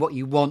difference between what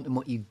you want and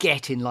what you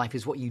get in life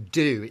is what you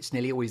do. It's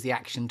nearly always the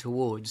action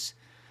towards.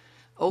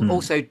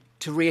 Also,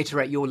 to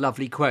reiterate your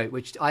lovely quote,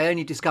 which I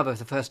only discovered for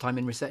the first time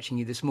in researching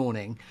you this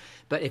morning,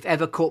 but if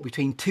ever caught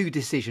between two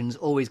decisions,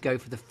 always go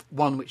for the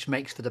one which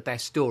makes for the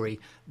best story.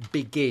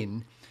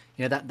 Begin.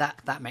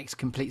 That makes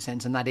complete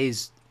sense, and that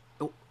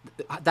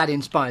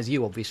inspires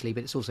you, obviously,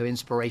 but it's also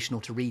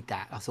inspirational to read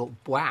that. I thought,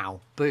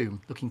 wow,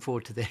 boom, looking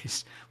forward to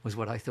this, was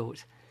what I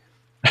thought.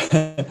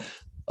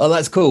 Oh,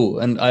 that's cool.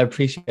 And I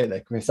appreciate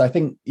that, Chris. I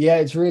think,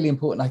 it's really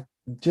important.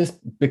 Just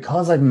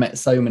because I've met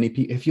so many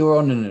people, if you're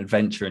on an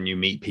adventure and you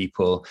meet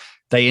people,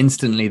 they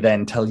instantly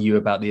then tell you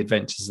about the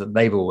adventures that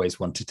they've always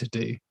wanted to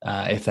do,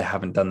 if they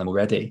haven't done them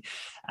already.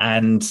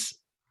 And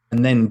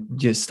and then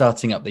just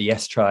starting up the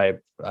YesTribe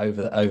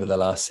over the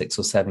last 6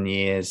 or 7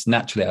 years,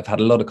 naturally, I've had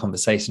a lot of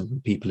conversations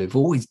with people who've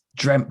always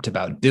dreamt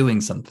about doing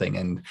something,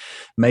 and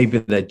maybe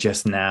they're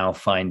just now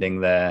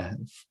finding the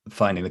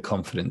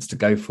confidence to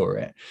go for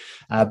it.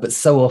 But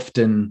so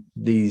often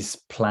these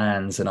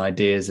plans and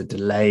ideas are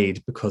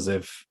delayed because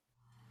of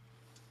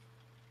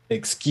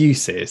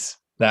excuses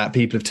that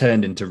people have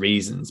turned into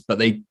reasons, but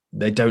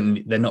they're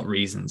not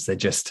reasons. They're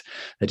just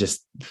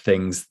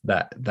things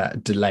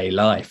that delay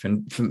life.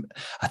 And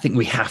I think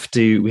we have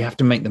to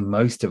make the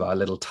most of our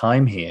little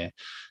time here.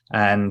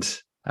 And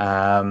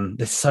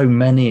there's so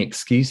many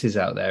excuses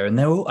out there, and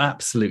they're all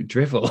absolute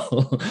drivel.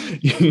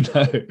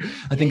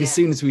 I think as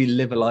soon as we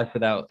live a life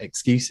without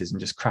excuses and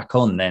just crack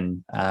on,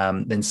 then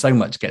so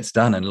much gets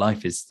done, and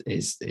life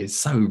is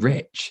so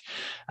rich.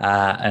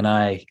 And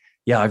I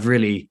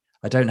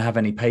don't have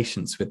any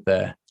patience with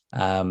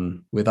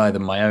either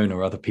my own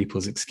or other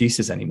people's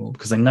excuses anymore,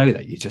 because I know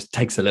that it just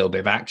takes a little bit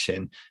of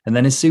action. And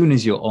then as soon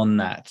as you're on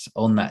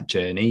that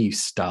journey,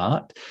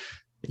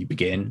 you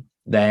begin,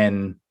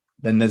 then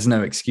there's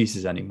no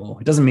excuses anymore.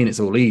 It doesn't mean it's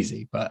all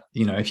easy, but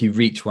if you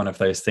reach one of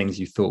those things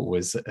you thought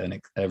was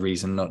a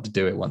reason not to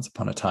do it once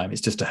upon a time, it's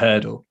just a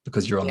hurdle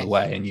because you're on the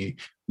way, and you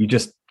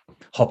just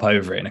hop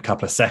over it in a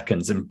couple of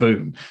seconds, and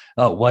boom,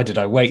 oh, why did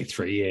I wait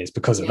 3 years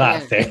because of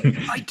that thing?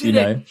 I did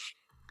it.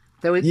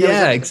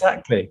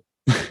 Exactly.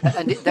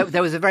 And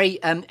there was a very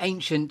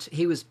ancient,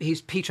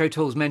 he's Peter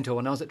O'Toole's mentor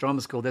when I was at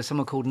drama school. There's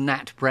someone called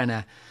Nat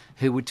Brenner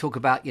who would talk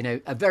about,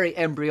 a very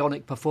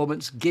embryonic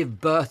performance. Give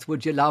birth,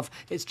 would you love?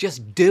 It's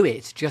just do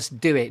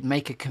it,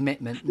 make a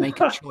commitment, make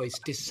a choice,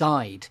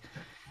 decide.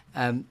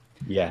 And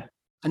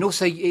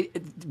also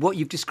what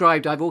you've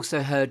described, I've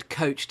also heard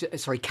couched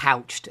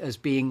as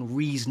being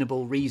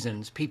reasonable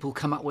reasons. People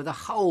come up with a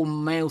whole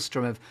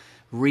maelstrom of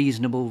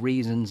reasonable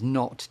reasons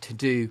not to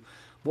do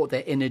what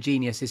their inner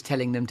genius is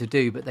telling them to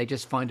do, but they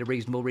just find a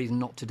reasonable reason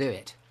not to do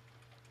it.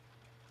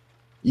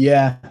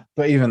 Yeah,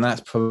 but even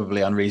that's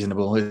probably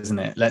unreasonable, isn't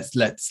it?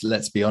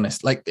 Let's be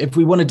honest. Like, if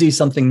we want to do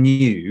something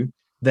new,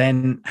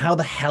 then how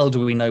the hell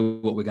do we know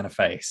what we're going to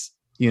face?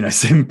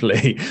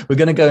 Simply, we're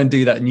going to go and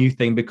do that new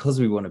thing because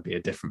we want to be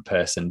a different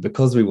person,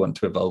 because we want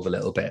to evolve a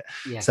little bit.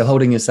 Yes. So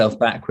holding yourself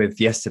back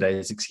with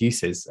yesterday's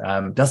excuses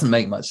doesn't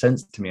make much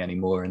sense to me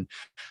anymore. And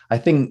I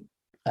think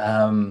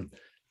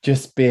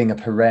just being a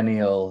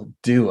perennial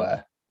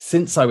doer,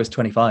 since I was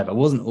 25, I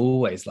wasn't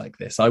always like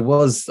this. I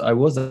was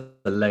a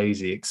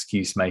lazy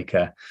excuse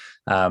maker,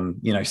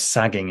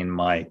 sagging in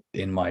my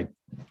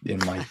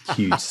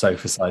huge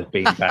sofa-sized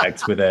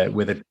beanbags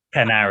with a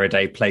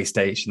 10-hour-a-day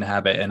PlayStation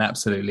habit and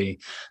absolutely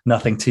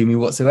nothing to me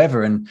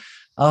whatsoever. And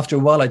after a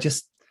while, I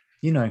just,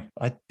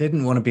 I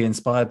didn't want to be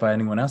inspired by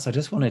anyone else. I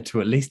just wanted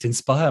to at least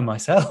inspire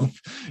myself,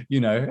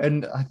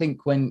 And I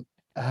think when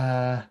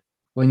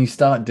you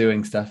start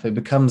doing stuff, it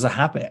becomes a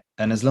habit.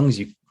 And as long as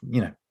you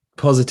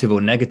positive or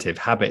negative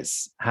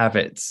habits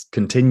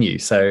continue.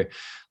 So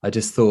I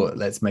just thought,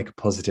 let's make a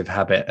positive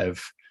habit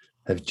of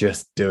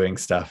just doing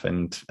stuff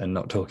and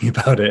not talking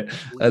about it,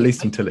 at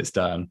least until it's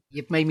done.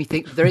 You've made me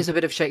think, there is a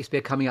bit of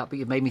Shakespeare coming up, but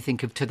you've made me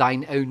think of "To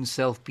thine own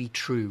self be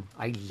true."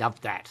 I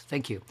love that.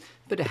 Thank you.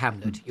 Bit of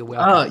Hamlet. You're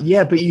welcome. Oh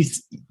yeah, but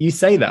you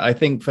say that. I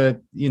think for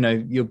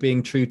you're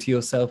being true to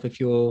yourself if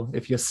you're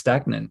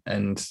stagnant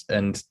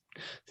and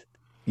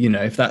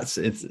if that's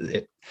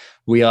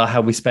we are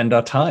how we spend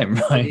our time,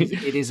 right?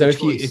 It is so a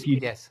choice.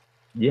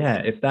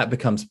 If that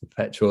becomes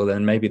perpetual,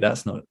 then maybe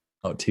that's not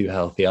too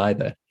healthy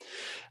either.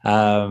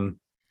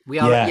 We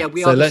are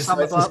so the sum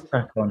let's of our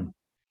crack on.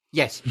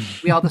 Yes,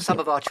 we are the sum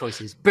of our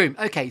choices. Boom.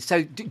 Okay,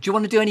 so do you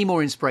want to do any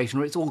more inspiration,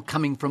 or it's all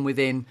coming from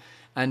within,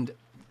 and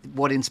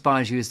what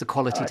inspires you is the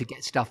quality to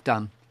get stuff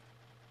done?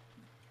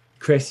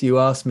 Chris, you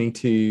asked me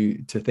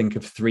to think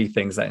of 3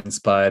 things that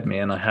inspired me,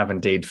 and I have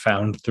indeed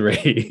found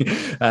 3.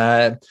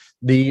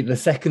 The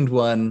second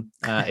one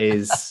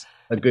is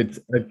a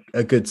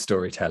good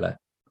storyteller.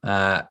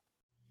 I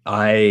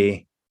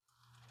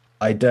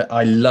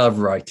love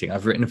writing.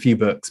 I've written a few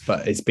books,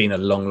 but it's been a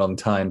long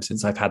time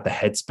since I've had the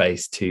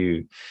headspace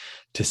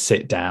to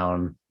sit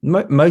down.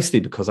 Mostly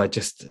because I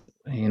just,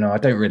 I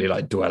don't really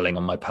like dwelling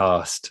on my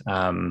past.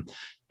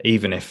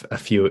 Even if a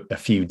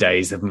few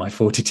days of my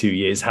 42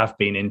 years have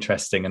been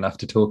interesting enough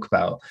to talk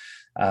about,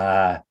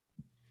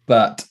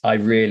 but I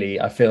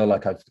feel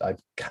like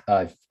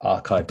I've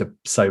archived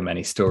so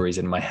many stories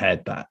in my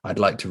head that I'd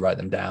like to write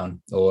them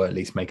down, or at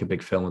least make a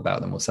big film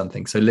about them or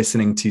something. So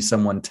listening to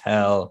someone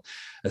tell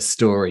a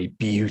story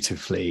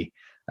beautifully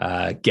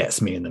gets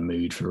me in the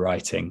mood for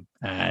writing,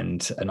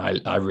 and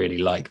I really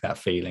like that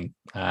feeling.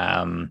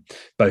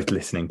 Both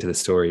listening to the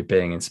story,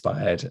 being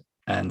inspired,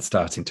 and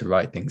starting to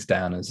write things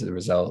down as a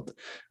result.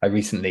 I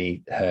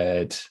recently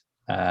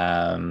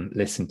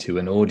listened to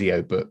an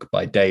audio book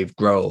by Dave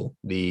Grohl,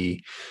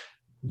 the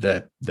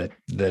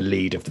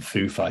lead of the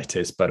Foo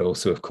Fighters, but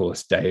also, of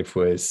course, Dave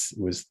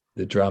was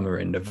the drummer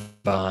in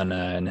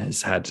Nirvana, and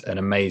has had an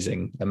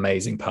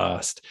amazing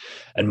past.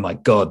 And my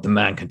God, the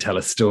man can tell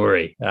a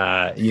story.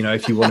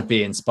 If you want to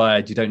be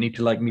inspired, you don't need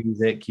to like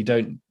music. You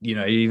don't,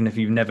 even if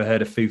you've never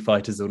heard a Foo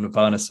Fighters or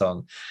Nirvana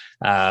song,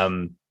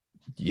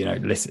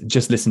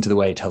 listen to the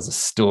way he tells a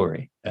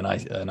story, and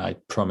I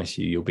promise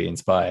you'll be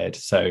inspired.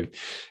 So,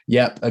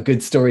 yep, a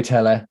good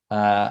storyteller,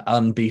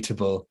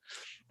 unbeatable.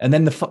 And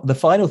then the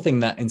final thing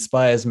that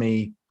inspires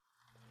me,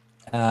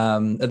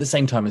 at the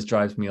same time as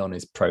drives me on,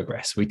 is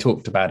progress. We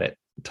talked about it,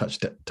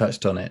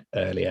 touched on it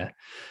earlier,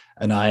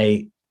 and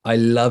I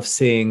love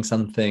seeing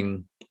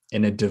something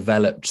in a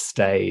developed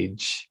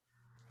stage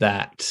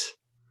that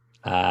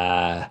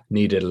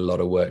needed a lot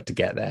of work to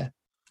get there.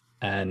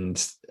 And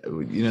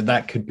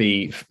that could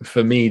be,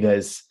 for me,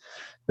 there's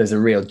a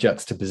real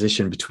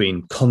juxtaposition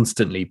between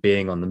constantly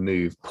being on the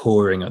move,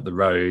 pouring up the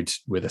road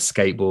with a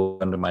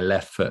skateboard under my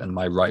left foot and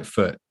my right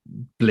foot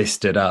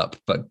blistered up,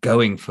 but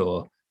going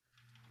for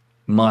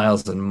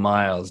miles and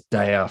miles,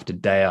 day after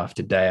day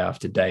after day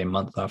after day,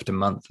 month after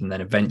month, and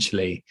then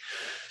eventually,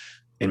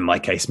 in my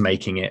case,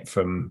 making it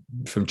from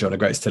John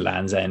O'Groats to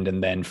Land's End,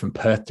 and then from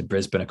Perth to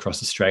Brisbane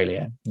across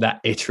Australia. That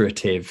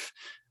iterative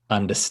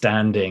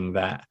understanding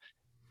that,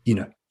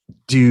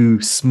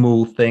 do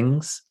small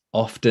things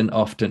often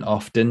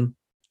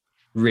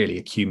really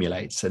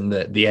accumulates, and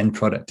the end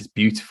product is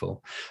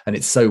beautiful, and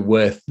it's so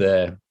worth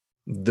the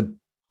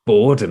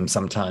boredom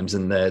sometimes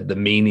and the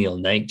menial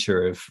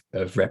nature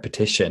of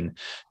repetition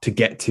to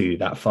get to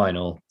that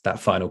final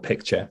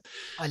picture.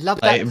 I love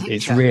that picture.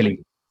 It's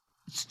really,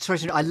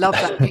 sorry, I love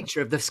that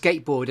picture of the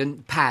skateboard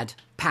and pad,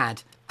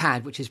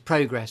 which is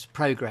progress.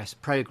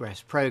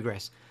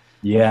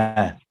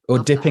 Yeah. Or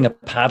dipping a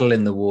paddle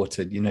in the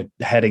water,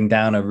 heading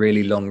down a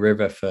really long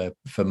river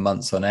for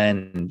months on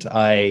end.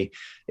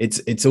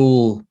 It's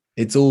all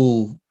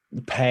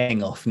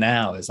paying off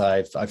now, as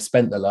I've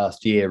spent the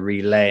last year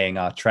relaying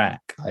our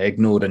track. I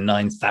ignored a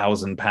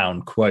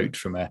 £9,000 quote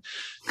from a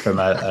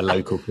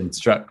local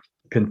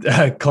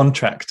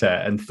contractor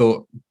and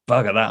thought,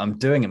 bugger that, I'm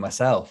doing it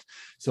myself.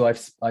 So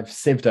I've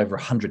sieved over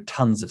 100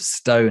 tons of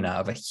stone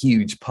out of a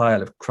huge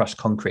pile of crushed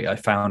concrete I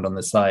found on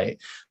the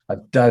site.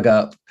 I've dug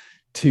up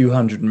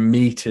 200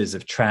 meters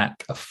of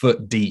track a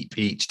foot deep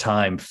each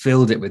time,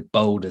 filled it with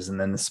boulders, and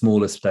then the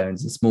smaller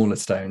stones,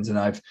 and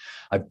I've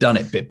done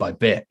it bit by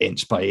bit,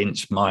 inch by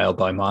inch, mile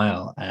by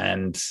mile,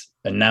 and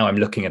now I'm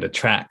looking at a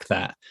track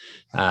that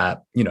a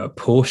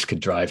Porsche could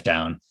drive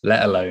down,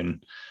 let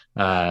alone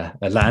a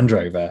Land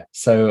Rover.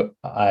 So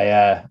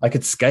I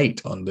could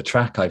skate on the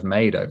track I've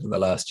made over the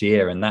last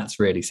year, and that's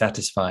really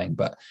satisfying.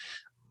 But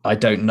I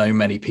don't know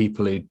many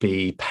people who'd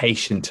be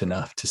patient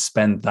enough to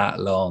spend that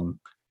long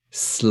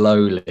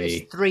slowly.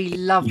 There's three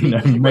lovely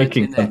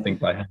making something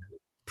by hand.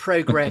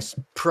 Progress,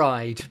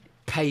 pride,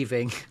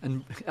 paving,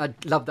 and I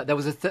love that. There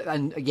was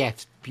and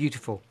yes,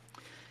 beautiful.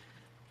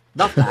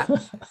 Love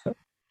that.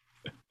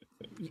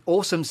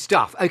 Awesome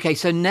stuff. Okay,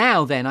 so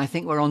now then I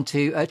think we're on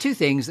to two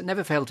things that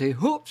never fail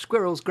to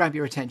squirrels grab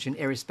your attention,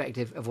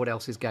 irrespective of what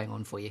else is going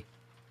on for you.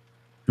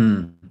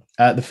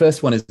 The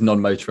first one is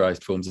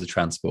non-motorized forms of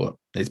transport.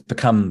 It's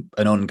become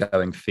an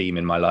ongoing theme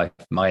in my life.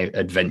 My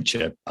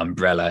adventure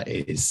umbrella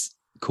is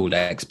called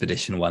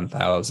Expedition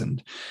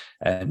 1000,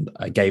 and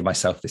I gave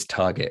myself this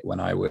target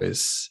when I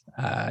was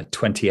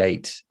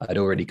 28. I'd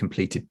already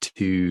completed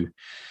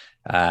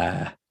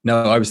I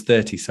was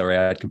 30. Sorry,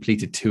 I had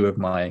completed 2 of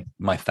my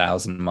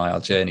 1,000-mile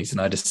journeys, and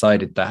I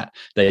decided that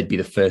they'd be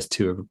the first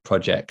 2 of a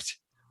project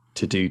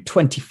to do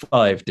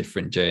 25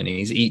 different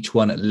journeys, each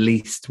one at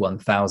least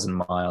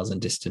 1,000 miles in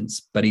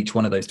distance, but each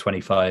one of those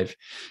 25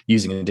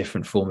 using a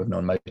different form of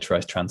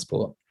non-motorized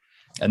transport.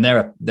 And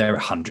there are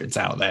hundreds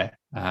out there.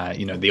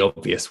 The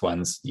obvious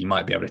ones you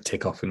might be able to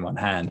tick off in one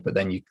hand, but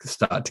then you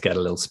start to get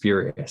a little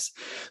spurious.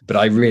 But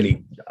I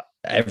really,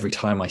 every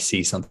time I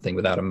see something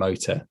without a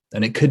motor,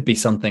 and it could be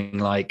something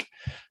like,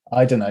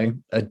 I don't know,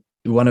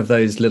 one of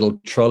those little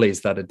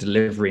trolleys that a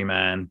delivery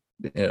man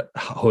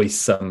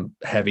hoists some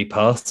heavy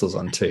parcels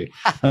onto.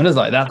 And I was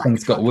like, that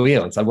thing's got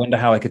wheels. I wonder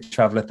how I could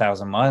travel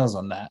 1,000 miles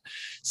on that.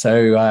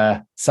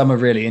 So some are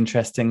really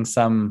interesting.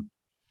 Some,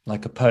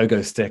 like a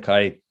pogo stick,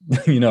 I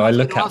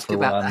look at for a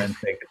while and then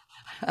think,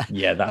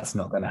 yeah, that's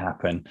not going to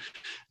happen.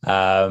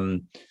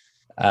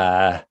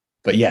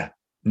 But yeah,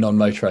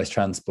 non-motorized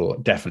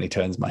transport definitely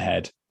turns my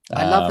head.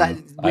 I love that.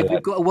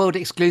 We've got a world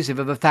exclusive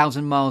of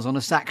 1,000 miles on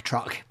a sack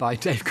truck by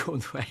Dave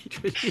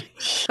Cornthwaite.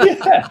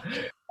 Yeah,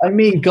 I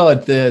mean,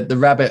 God, the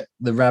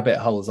rabbit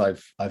holes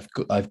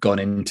I've gone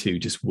into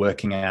just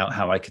working out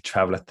how I could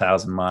travel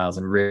 1,000 miles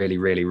in really,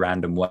 really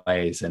random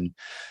ways, and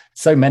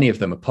so many of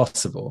them are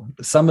possible.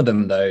 Some of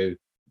them, though,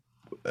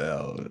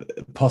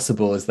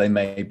 possible as they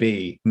may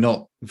be,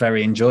 not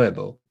very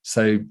enjoyable.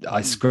 So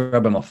I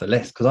scrub them off the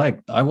list because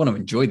I want to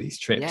enjoy these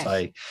trips.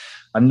 Yes.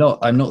 I'm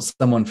not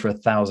someone for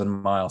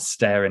 1,000-mile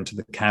stare into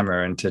the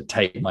camera and to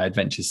take my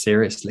adventures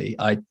seriously.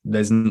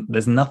 There's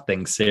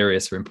nothing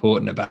serious or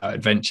important about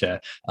adventure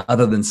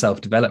other than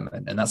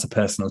self-development, and that's a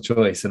personal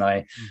choice. And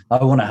I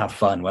want to have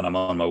fun when I'm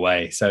on my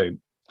way. So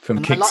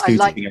from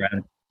scooting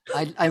around.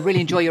 I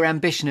really enjoy your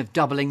ambition of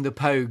doubling the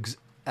Pogues.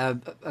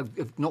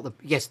 Not the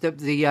yes the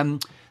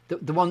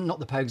one, not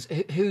the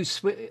Pogues.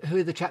 Who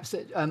are the chaps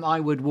that I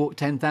would walk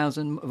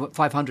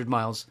 10,500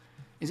 miles?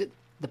 Is it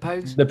the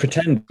Pogues? The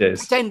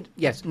Pretenders.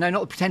 Yes, no,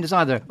 not the Pretenders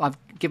either. I've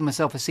given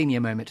myself a senior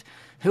moment.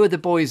 Who are the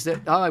boys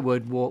that I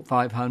would walk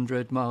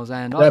 500 miles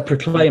and? They're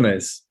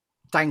Proclaimers.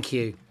 Thank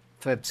you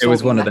for It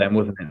was one that. of them,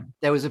 wasn't it?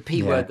 There was a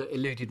P word that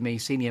eluded me.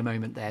 Senior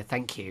moment there.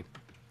 Thank you.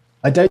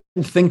 I don't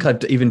think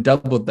I'd even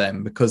doubled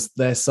them because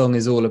their song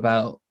is all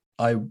about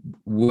I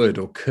would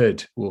or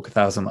could walk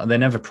 1,000 miles. They're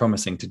never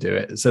promising to do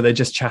it. So they're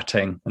just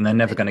chatting and they're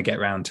never going to get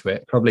round to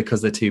it, probably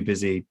because they're too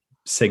busy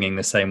singing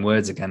the same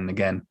words again and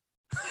again.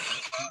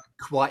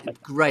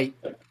 Quite great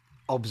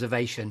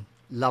observation.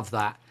 Love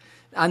that.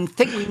 And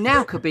think we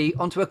now could be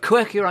onto a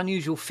quirky or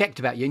unusual fact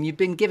about you. And you've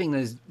been giving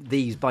us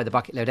these by the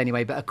bucket load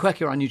anyway, but a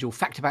quirky or unusual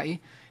fact about you,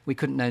 we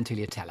couldn't know until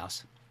you tell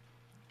us.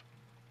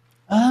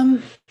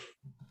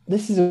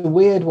 This is a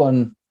weird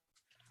one.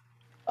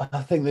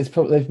 I think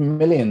there's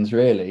millions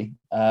really,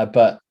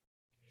 but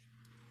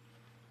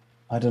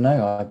I don't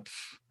know.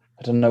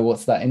 I don't know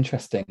what's that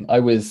interesting. I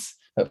was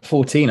at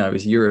 14. I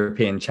was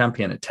European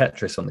champion at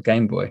Tetris on the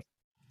Game Boy.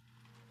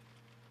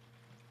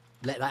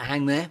 Let that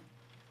hang there.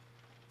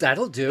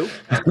 That'll do.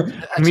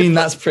 I mean,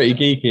 that's pretty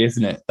geeky,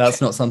 isn't it?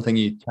 That's not something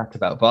you chat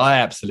about. But I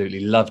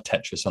absolutely loved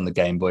Tetris on the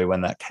Game Boy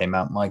when that came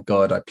out. My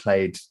God, I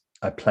played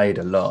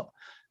a lot,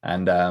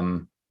 and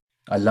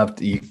I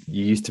loved you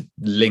used to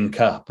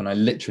link up, and I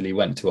literally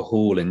went to a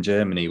hall in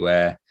Germany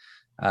where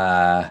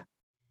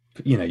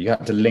you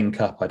had to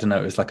link up. I don't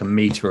know, it was like a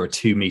meter or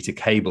 2 meter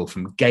cable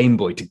from Game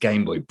Boy to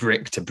Game Boy,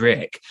 brick to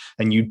brick,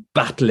 and you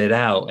battle it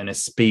out in a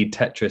speed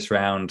Tetris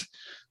round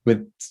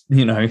with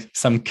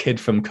some kid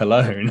from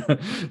Cologne.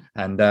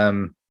 And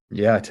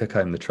I took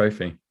home the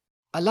trophy.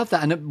 I love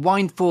that. And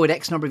wind forward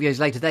X number of years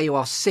later, there you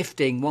are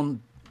sifting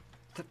one.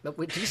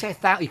 Did you say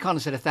 1,000? You can't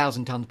have said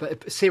 1,000 tons,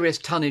 but a serious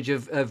tonnage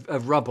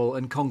of rubble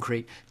and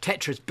concrete.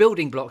 Tetris,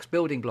 building blocks.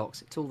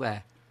 It's all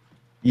there.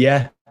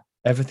 Yeah,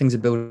 everything's a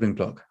building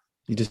block.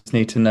 You just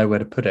need to know where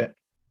to put it.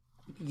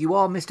 You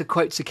are Mr.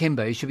 Quotes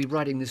Akimbo. You should be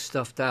writing this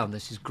stuff down.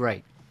 This is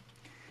great.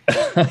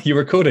 You're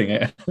recording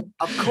it?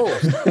 Of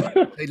course.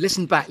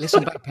 Listen back,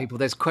 people.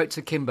 There's Quotes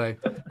Akimbo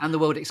and the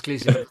world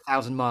exclusive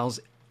 1,000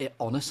 miles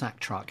on a sack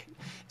truck.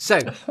 So,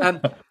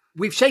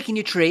 we've shaken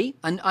your tree,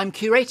 and I'm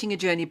curating a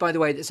journey, by the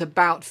way, that's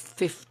about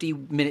 50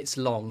 minutes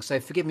long.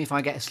 So forgive me if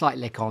I get a slight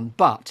lick on.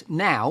 But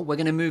now we're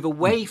going to move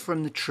away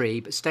from the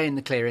tree, but stay in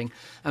the clearing.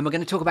 And we're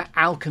going to talk about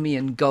alchemy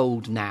and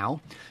gold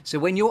now. So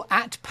when you're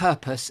at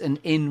purpose and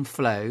in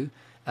flow,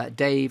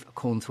 Dave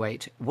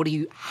Cornthwaite, what are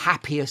you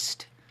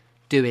happiest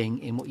doing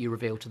in what you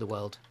reveal to the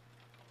world?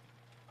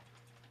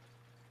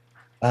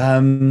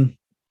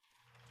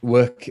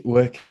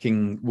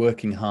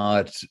 Working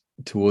hard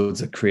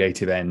towards a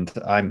creative end.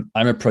 I'm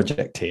a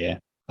projecteer.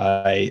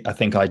 I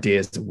think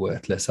ideas are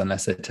worthless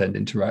unless they're turned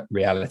into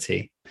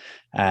reality.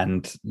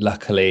 And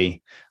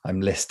luckily,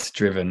 I'm list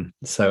driven,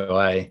 so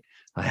I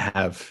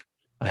have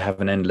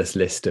an endless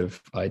list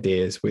of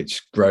ideas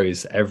which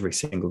grows every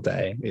single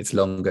day. It's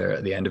longer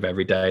at the end of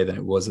every day than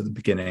it was at the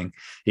beginning,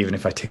 even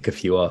if I tick a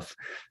few off.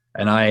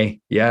 And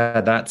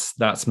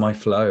that's my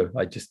flow.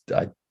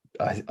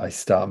 I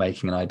start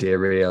making an idea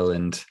real,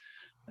 and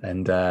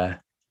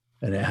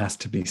it has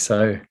to be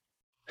so.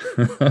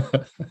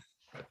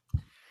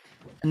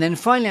 And then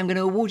finally, I'm going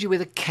to award you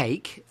with a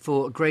cake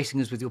for gracing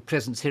us with your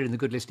presence here in the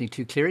Good Listening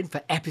to Clearing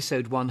for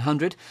episode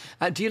 100.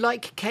 Do you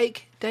like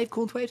cake, Dave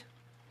Cornthwaite?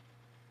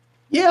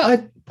 Yeah,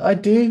 I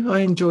do.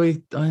 I enjoy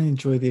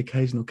the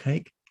occasional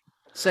cake.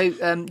 So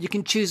you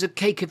can choose a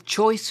cake of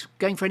choice,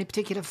 going for any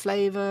particular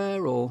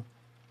flavour or...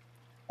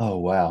 Oh,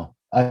 wow.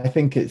 I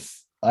think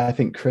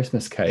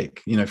Christmas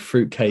cake,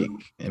 fruit cake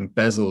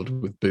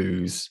embezzled with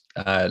booze,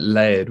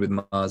 layered with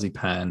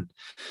marzipan.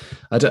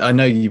 I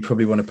know you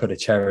probably want to put a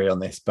cherry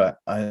on this, but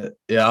I'll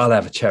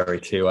have a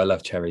cherry too. I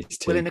love cherries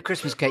too. Well, in a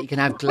Christmas cake, you can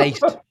have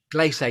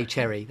glacé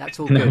cherry. That's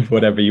all good.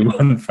 Whatever you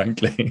want,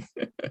 frankly.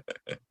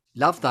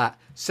 Love that.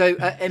 So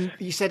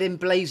you said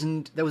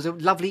emblazoned. There was a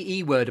lovely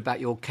E word about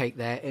your cake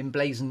there.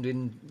 Emblazoned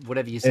in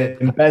whatever you said.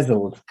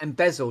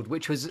 Embezzled,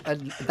 which was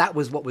that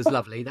was what was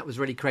lovely. That was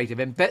really creative.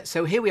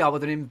 So here we are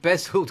with an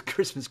embezzled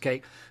Christmas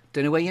cake.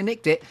 Don't know where you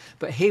nicked it,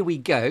 but here we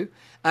go.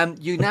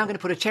 You're now going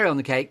to put a cherry on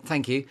the cake.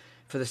 Thank you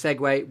for the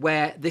segue.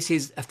 Where this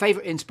is a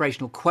favourite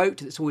inspirational quote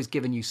that's always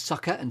given you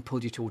succour and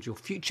pulled you towards your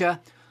future.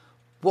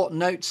 What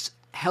notes,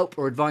 help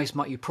or advice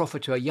might you proffer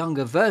to a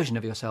younger version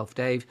of yourself,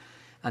 Dave?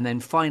 And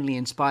then finally,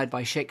 inspired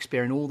by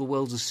Shakespeare and all the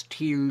world's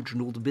stage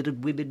and all the bit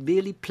of women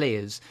really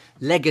players,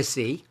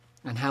 legacy,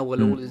 and how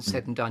well all is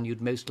said and done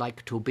you'd most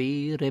like to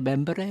be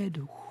remembered.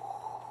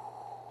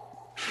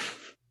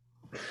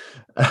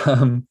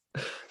 I've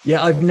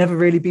never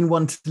really been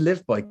one to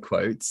live by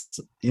quotes.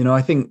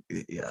 I think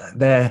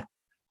they're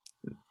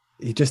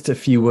just a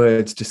few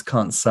words just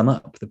can't sum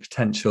up the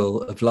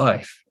potential of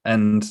life.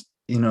 And,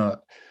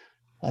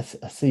 I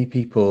see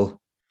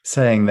people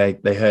saying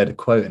they heard a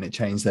quote and it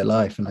changed their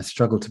life, and I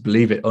struggle to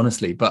believe it,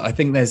 honestly. But I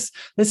think there's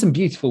some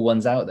beautiful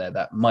ones out there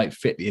that might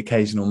fit the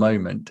occasional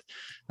moment.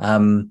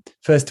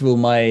 First of all,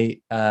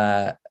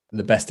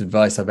 the best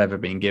advice I've ever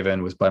been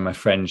given was by my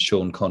friend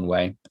Sean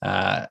Conway,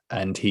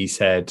 and he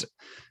said,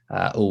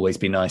 always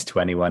be nice to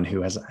anyone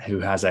who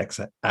has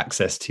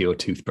access to your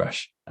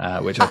toothbrush,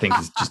 which I think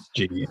is just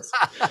genius.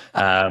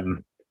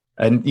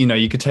 And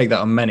you could take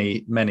that on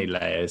many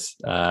layers,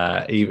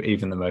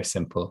 even the most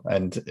simple,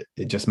 and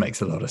it just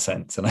makes a lot of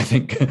sense. And I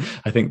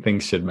think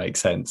things should make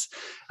sense.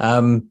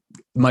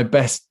 My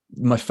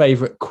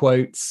favorite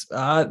quotes,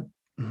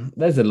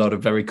 there's a lot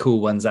of very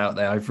cool ones out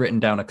there. I've written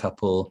down a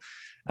couple.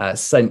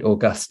 Saint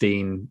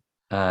Augustine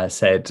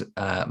said,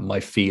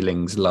 "My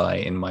feelings lie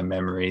in my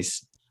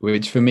memories,"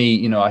 which for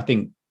me, I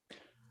think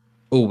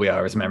all we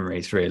are is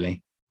memories,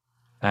 really.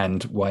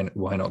 And why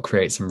not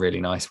create some really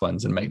nice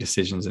ones and make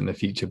decisions in the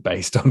future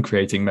based on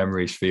creating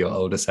memories for your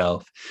older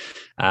self?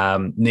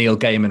 Neil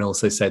Gaiman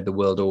also said, "The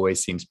world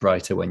always seems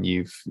brighter when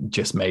you've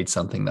just made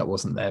something that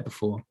wasn't there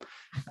before,"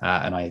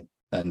 and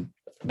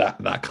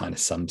that kind of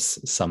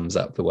sums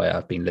up the way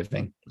I've been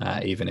living,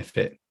 even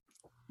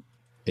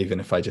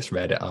if I just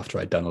read it after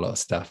I'd done a lot of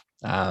stuff.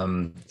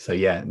 So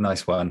yeah,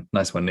 nice one,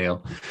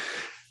 Neil.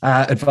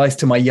 Advice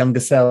to my younger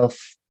self: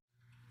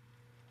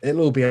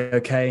 it'll all be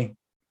okay.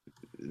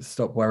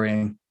 Stop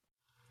worrying.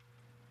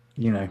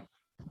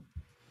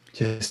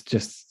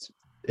 Just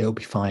it'll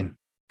be fine.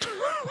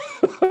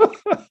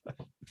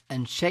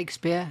 And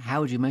Shakespeare, how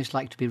would you most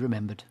like to be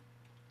remembered?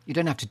 You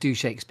don't have to do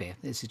Shakespeare.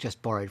 This is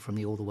just borrowed from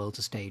the All the World's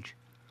a Stage.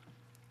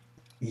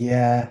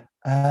 Yeah.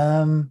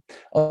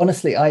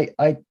 Honestly,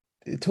 I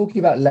talking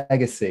about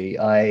legacy,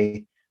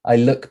 I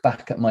look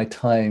back at my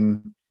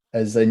time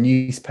as a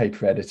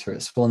newspaper editor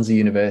at Swansea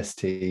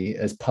University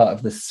as part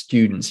of the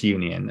Students'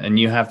 Union, and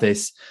you have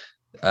this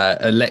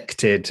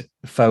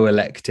faux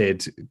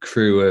elected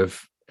crew of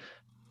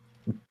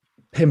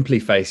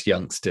pimply-faced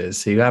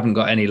youngsters who haven't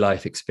got any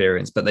life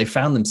experience, but they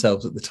found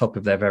themselves at the top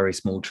of their very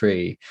small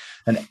tree.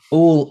 And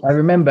I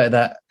remember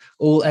that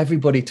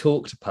everybody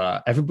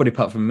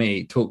apart from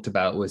me talked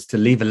about was to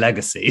leave a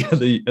legacy at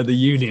the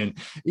union,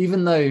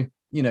 even though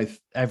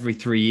every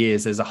 3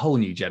 years there's a whole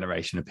new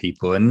generation of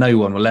people, and no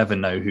one will ever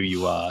know who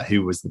you are,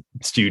 who was the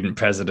student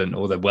president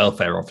or the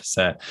welfare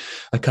officer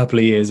a couple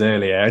of years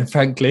earlier. And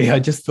frankly, I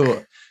just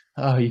thought,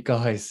 oh, you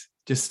guys,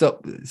 just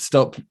stop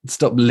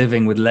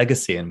living with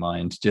legacy in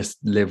mind. Just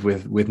live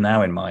with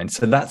now in mind.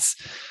 So that's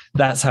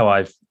how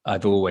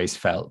I've always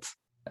felt.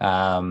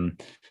 I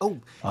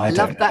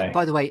love that,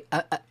 by the way.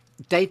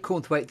 Dave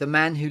Cornthwaite, the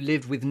man who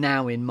lived with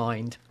now in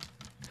mind.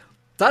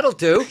 That'll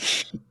do.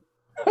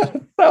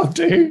 That'll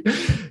do.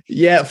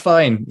 Yeah,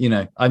 fine.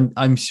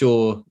 I'm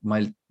sure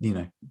when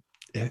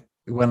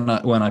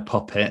I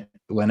pop it,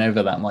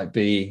 whenever that might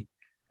be,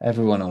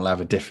 everyone will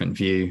have a different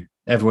view.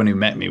 Everyone who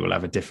met me will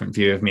have a different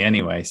view of me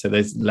anyway. So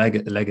there's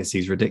legacy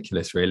is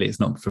ridiculous, really. It's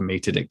not for me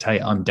to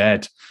dictate. I'm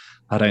dead.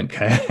 I don't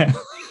care.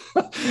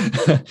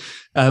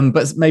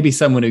 But maybe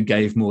someone who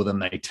gave more than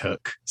they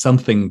took,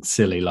 something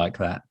silly like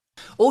that.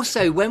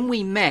 Also, when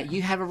we met,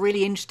 you have a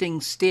really interesting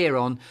steer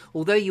on,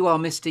 although you are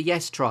Mr.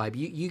 YesTribe,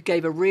 you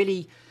gave a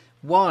really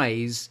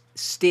wise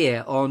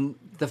steer on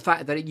the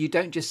fact that you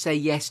don't just say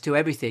yes to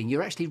everything.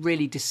 You're actually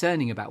really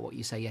discerning about what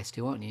you say yes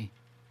to, aren't you?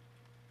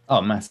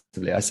 Oh,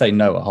 massively. I say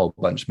no a whole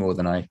bunch more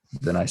than I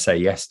say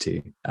yes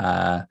to.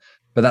 But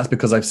that's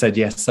because I've said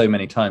yes so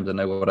many times. I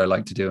know what I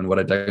like to do and what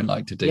I don't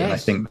like to do. Yes. And I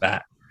think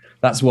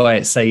that's why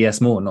it's say yes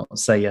more, not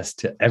say yes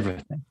to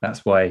everything.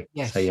 That's why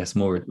say yes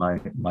more is my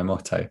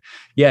motto.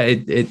 Yeah,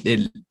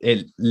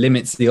 it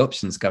limits the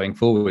options going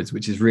forwards,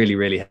 which is really,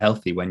 really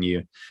healthy when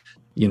you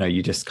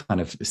just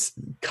kind of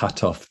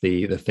cut off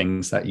the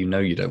things that you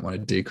don't want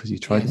to do because you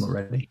tried them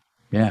already.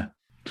 Yeah.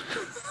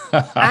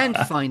 And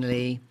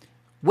finally,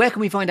 where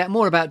can we find out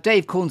more about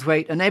Dave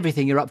Cornthwaite and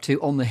everything you're up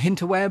to on the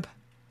interweb?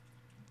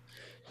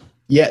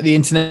 Yeah, the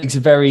internet makes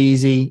it very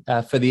easy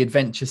for the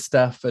adventure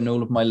stuff and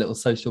all of my little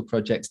social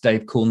projects.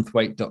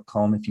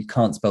 DaveCornthwaite.com. If you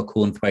can't spell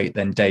Cornthwaite,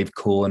 then Dave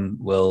Corn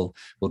will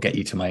get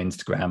you to my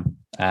Instagram,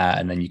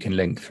 and then you can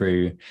link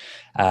through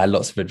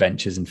lots of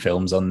adventures and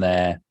films on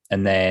there.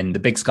 And then the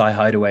Big Sky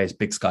Hideaway is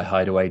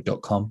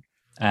bigskyhideaway.com,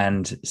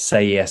 and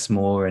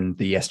SayYesMore and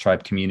the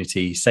YesTribe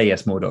community,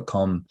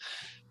 SayYesMore.com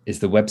is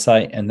the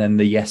website, and then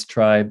the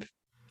YesTribe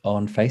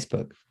on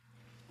Facebook.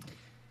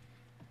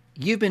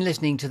 You've been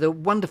listening to the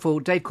wonderful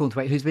Dave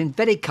Cornthwaite, who's been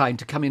very kind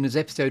to come in as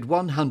episode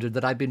 100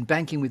 that I've been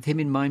banking with him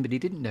in mind, but he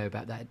didn't know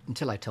about that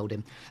until I told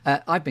him.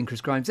 I've been Chris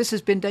Grimes. This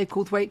has been Dave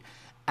Cornthwaite,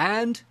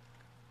 and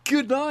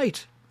good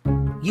night.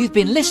 You've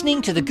been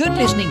listening to the Good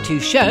Listening To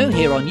show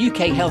here on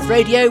UK Health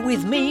Radio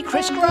with me,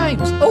 Chris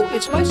Grimes. Oh,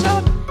 it's my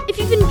son. If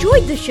you've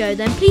enjoyed the show,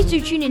 then please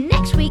do tune in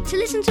next week to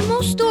listen to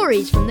more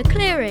stories from the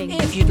clearing.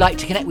 If you'd like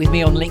to connect with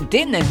me on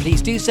LinkedIn, then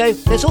please do so.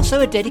 There's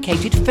also a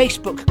dedicated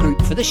Facebook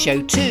group for the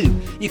show too.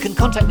 You can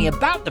contact me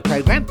about the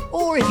programme,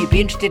 or if you'd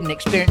be interested in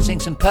experiencing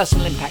some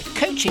personal impact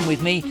coaching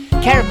with me,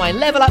 care of my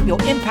Level Up Your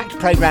Impact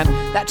programme,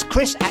 that's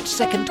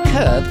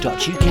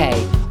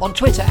chris@secondcurve.uk. On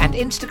Twitter and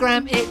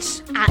Instagram,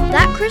 it's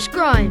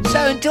 @ThatChrisGrimes.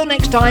 So until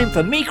next time,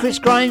 from me, Chris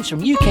Grimes,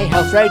 from UK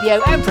Health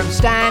Radio, and from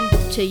Stan,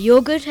 To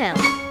your good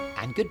health.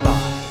 and goodbye.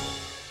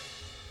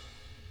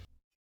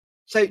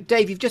 So,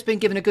 Dave, you've just been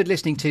given a good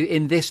listening to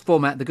in this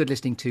format, the Good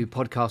Listening To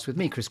podcast with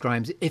me, Chris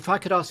Grimes. If I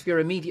could ask for your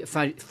immediate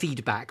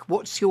feedback,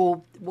 what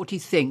do you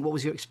think? What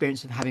was your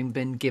experience of having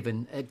been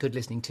given a good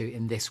listening to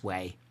in this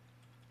way?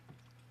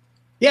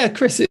 Yeah,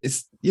 Chris,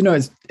 it's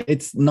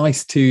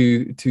nice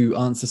to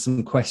answer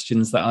some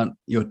questions that aren't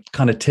your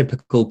kind of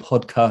typical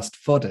podcast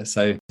fodder.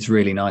 So it's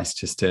really nice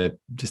just to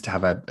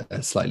have a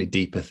slightly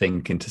deeper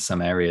think into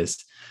some areas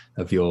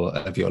of your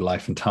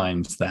life and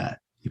times that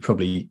you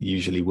probably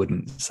usually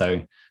wouldn't.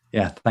 So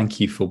yeah, thank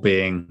you for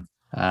being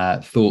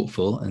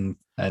thoughtful and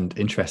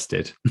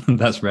interested.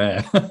 That's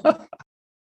rare.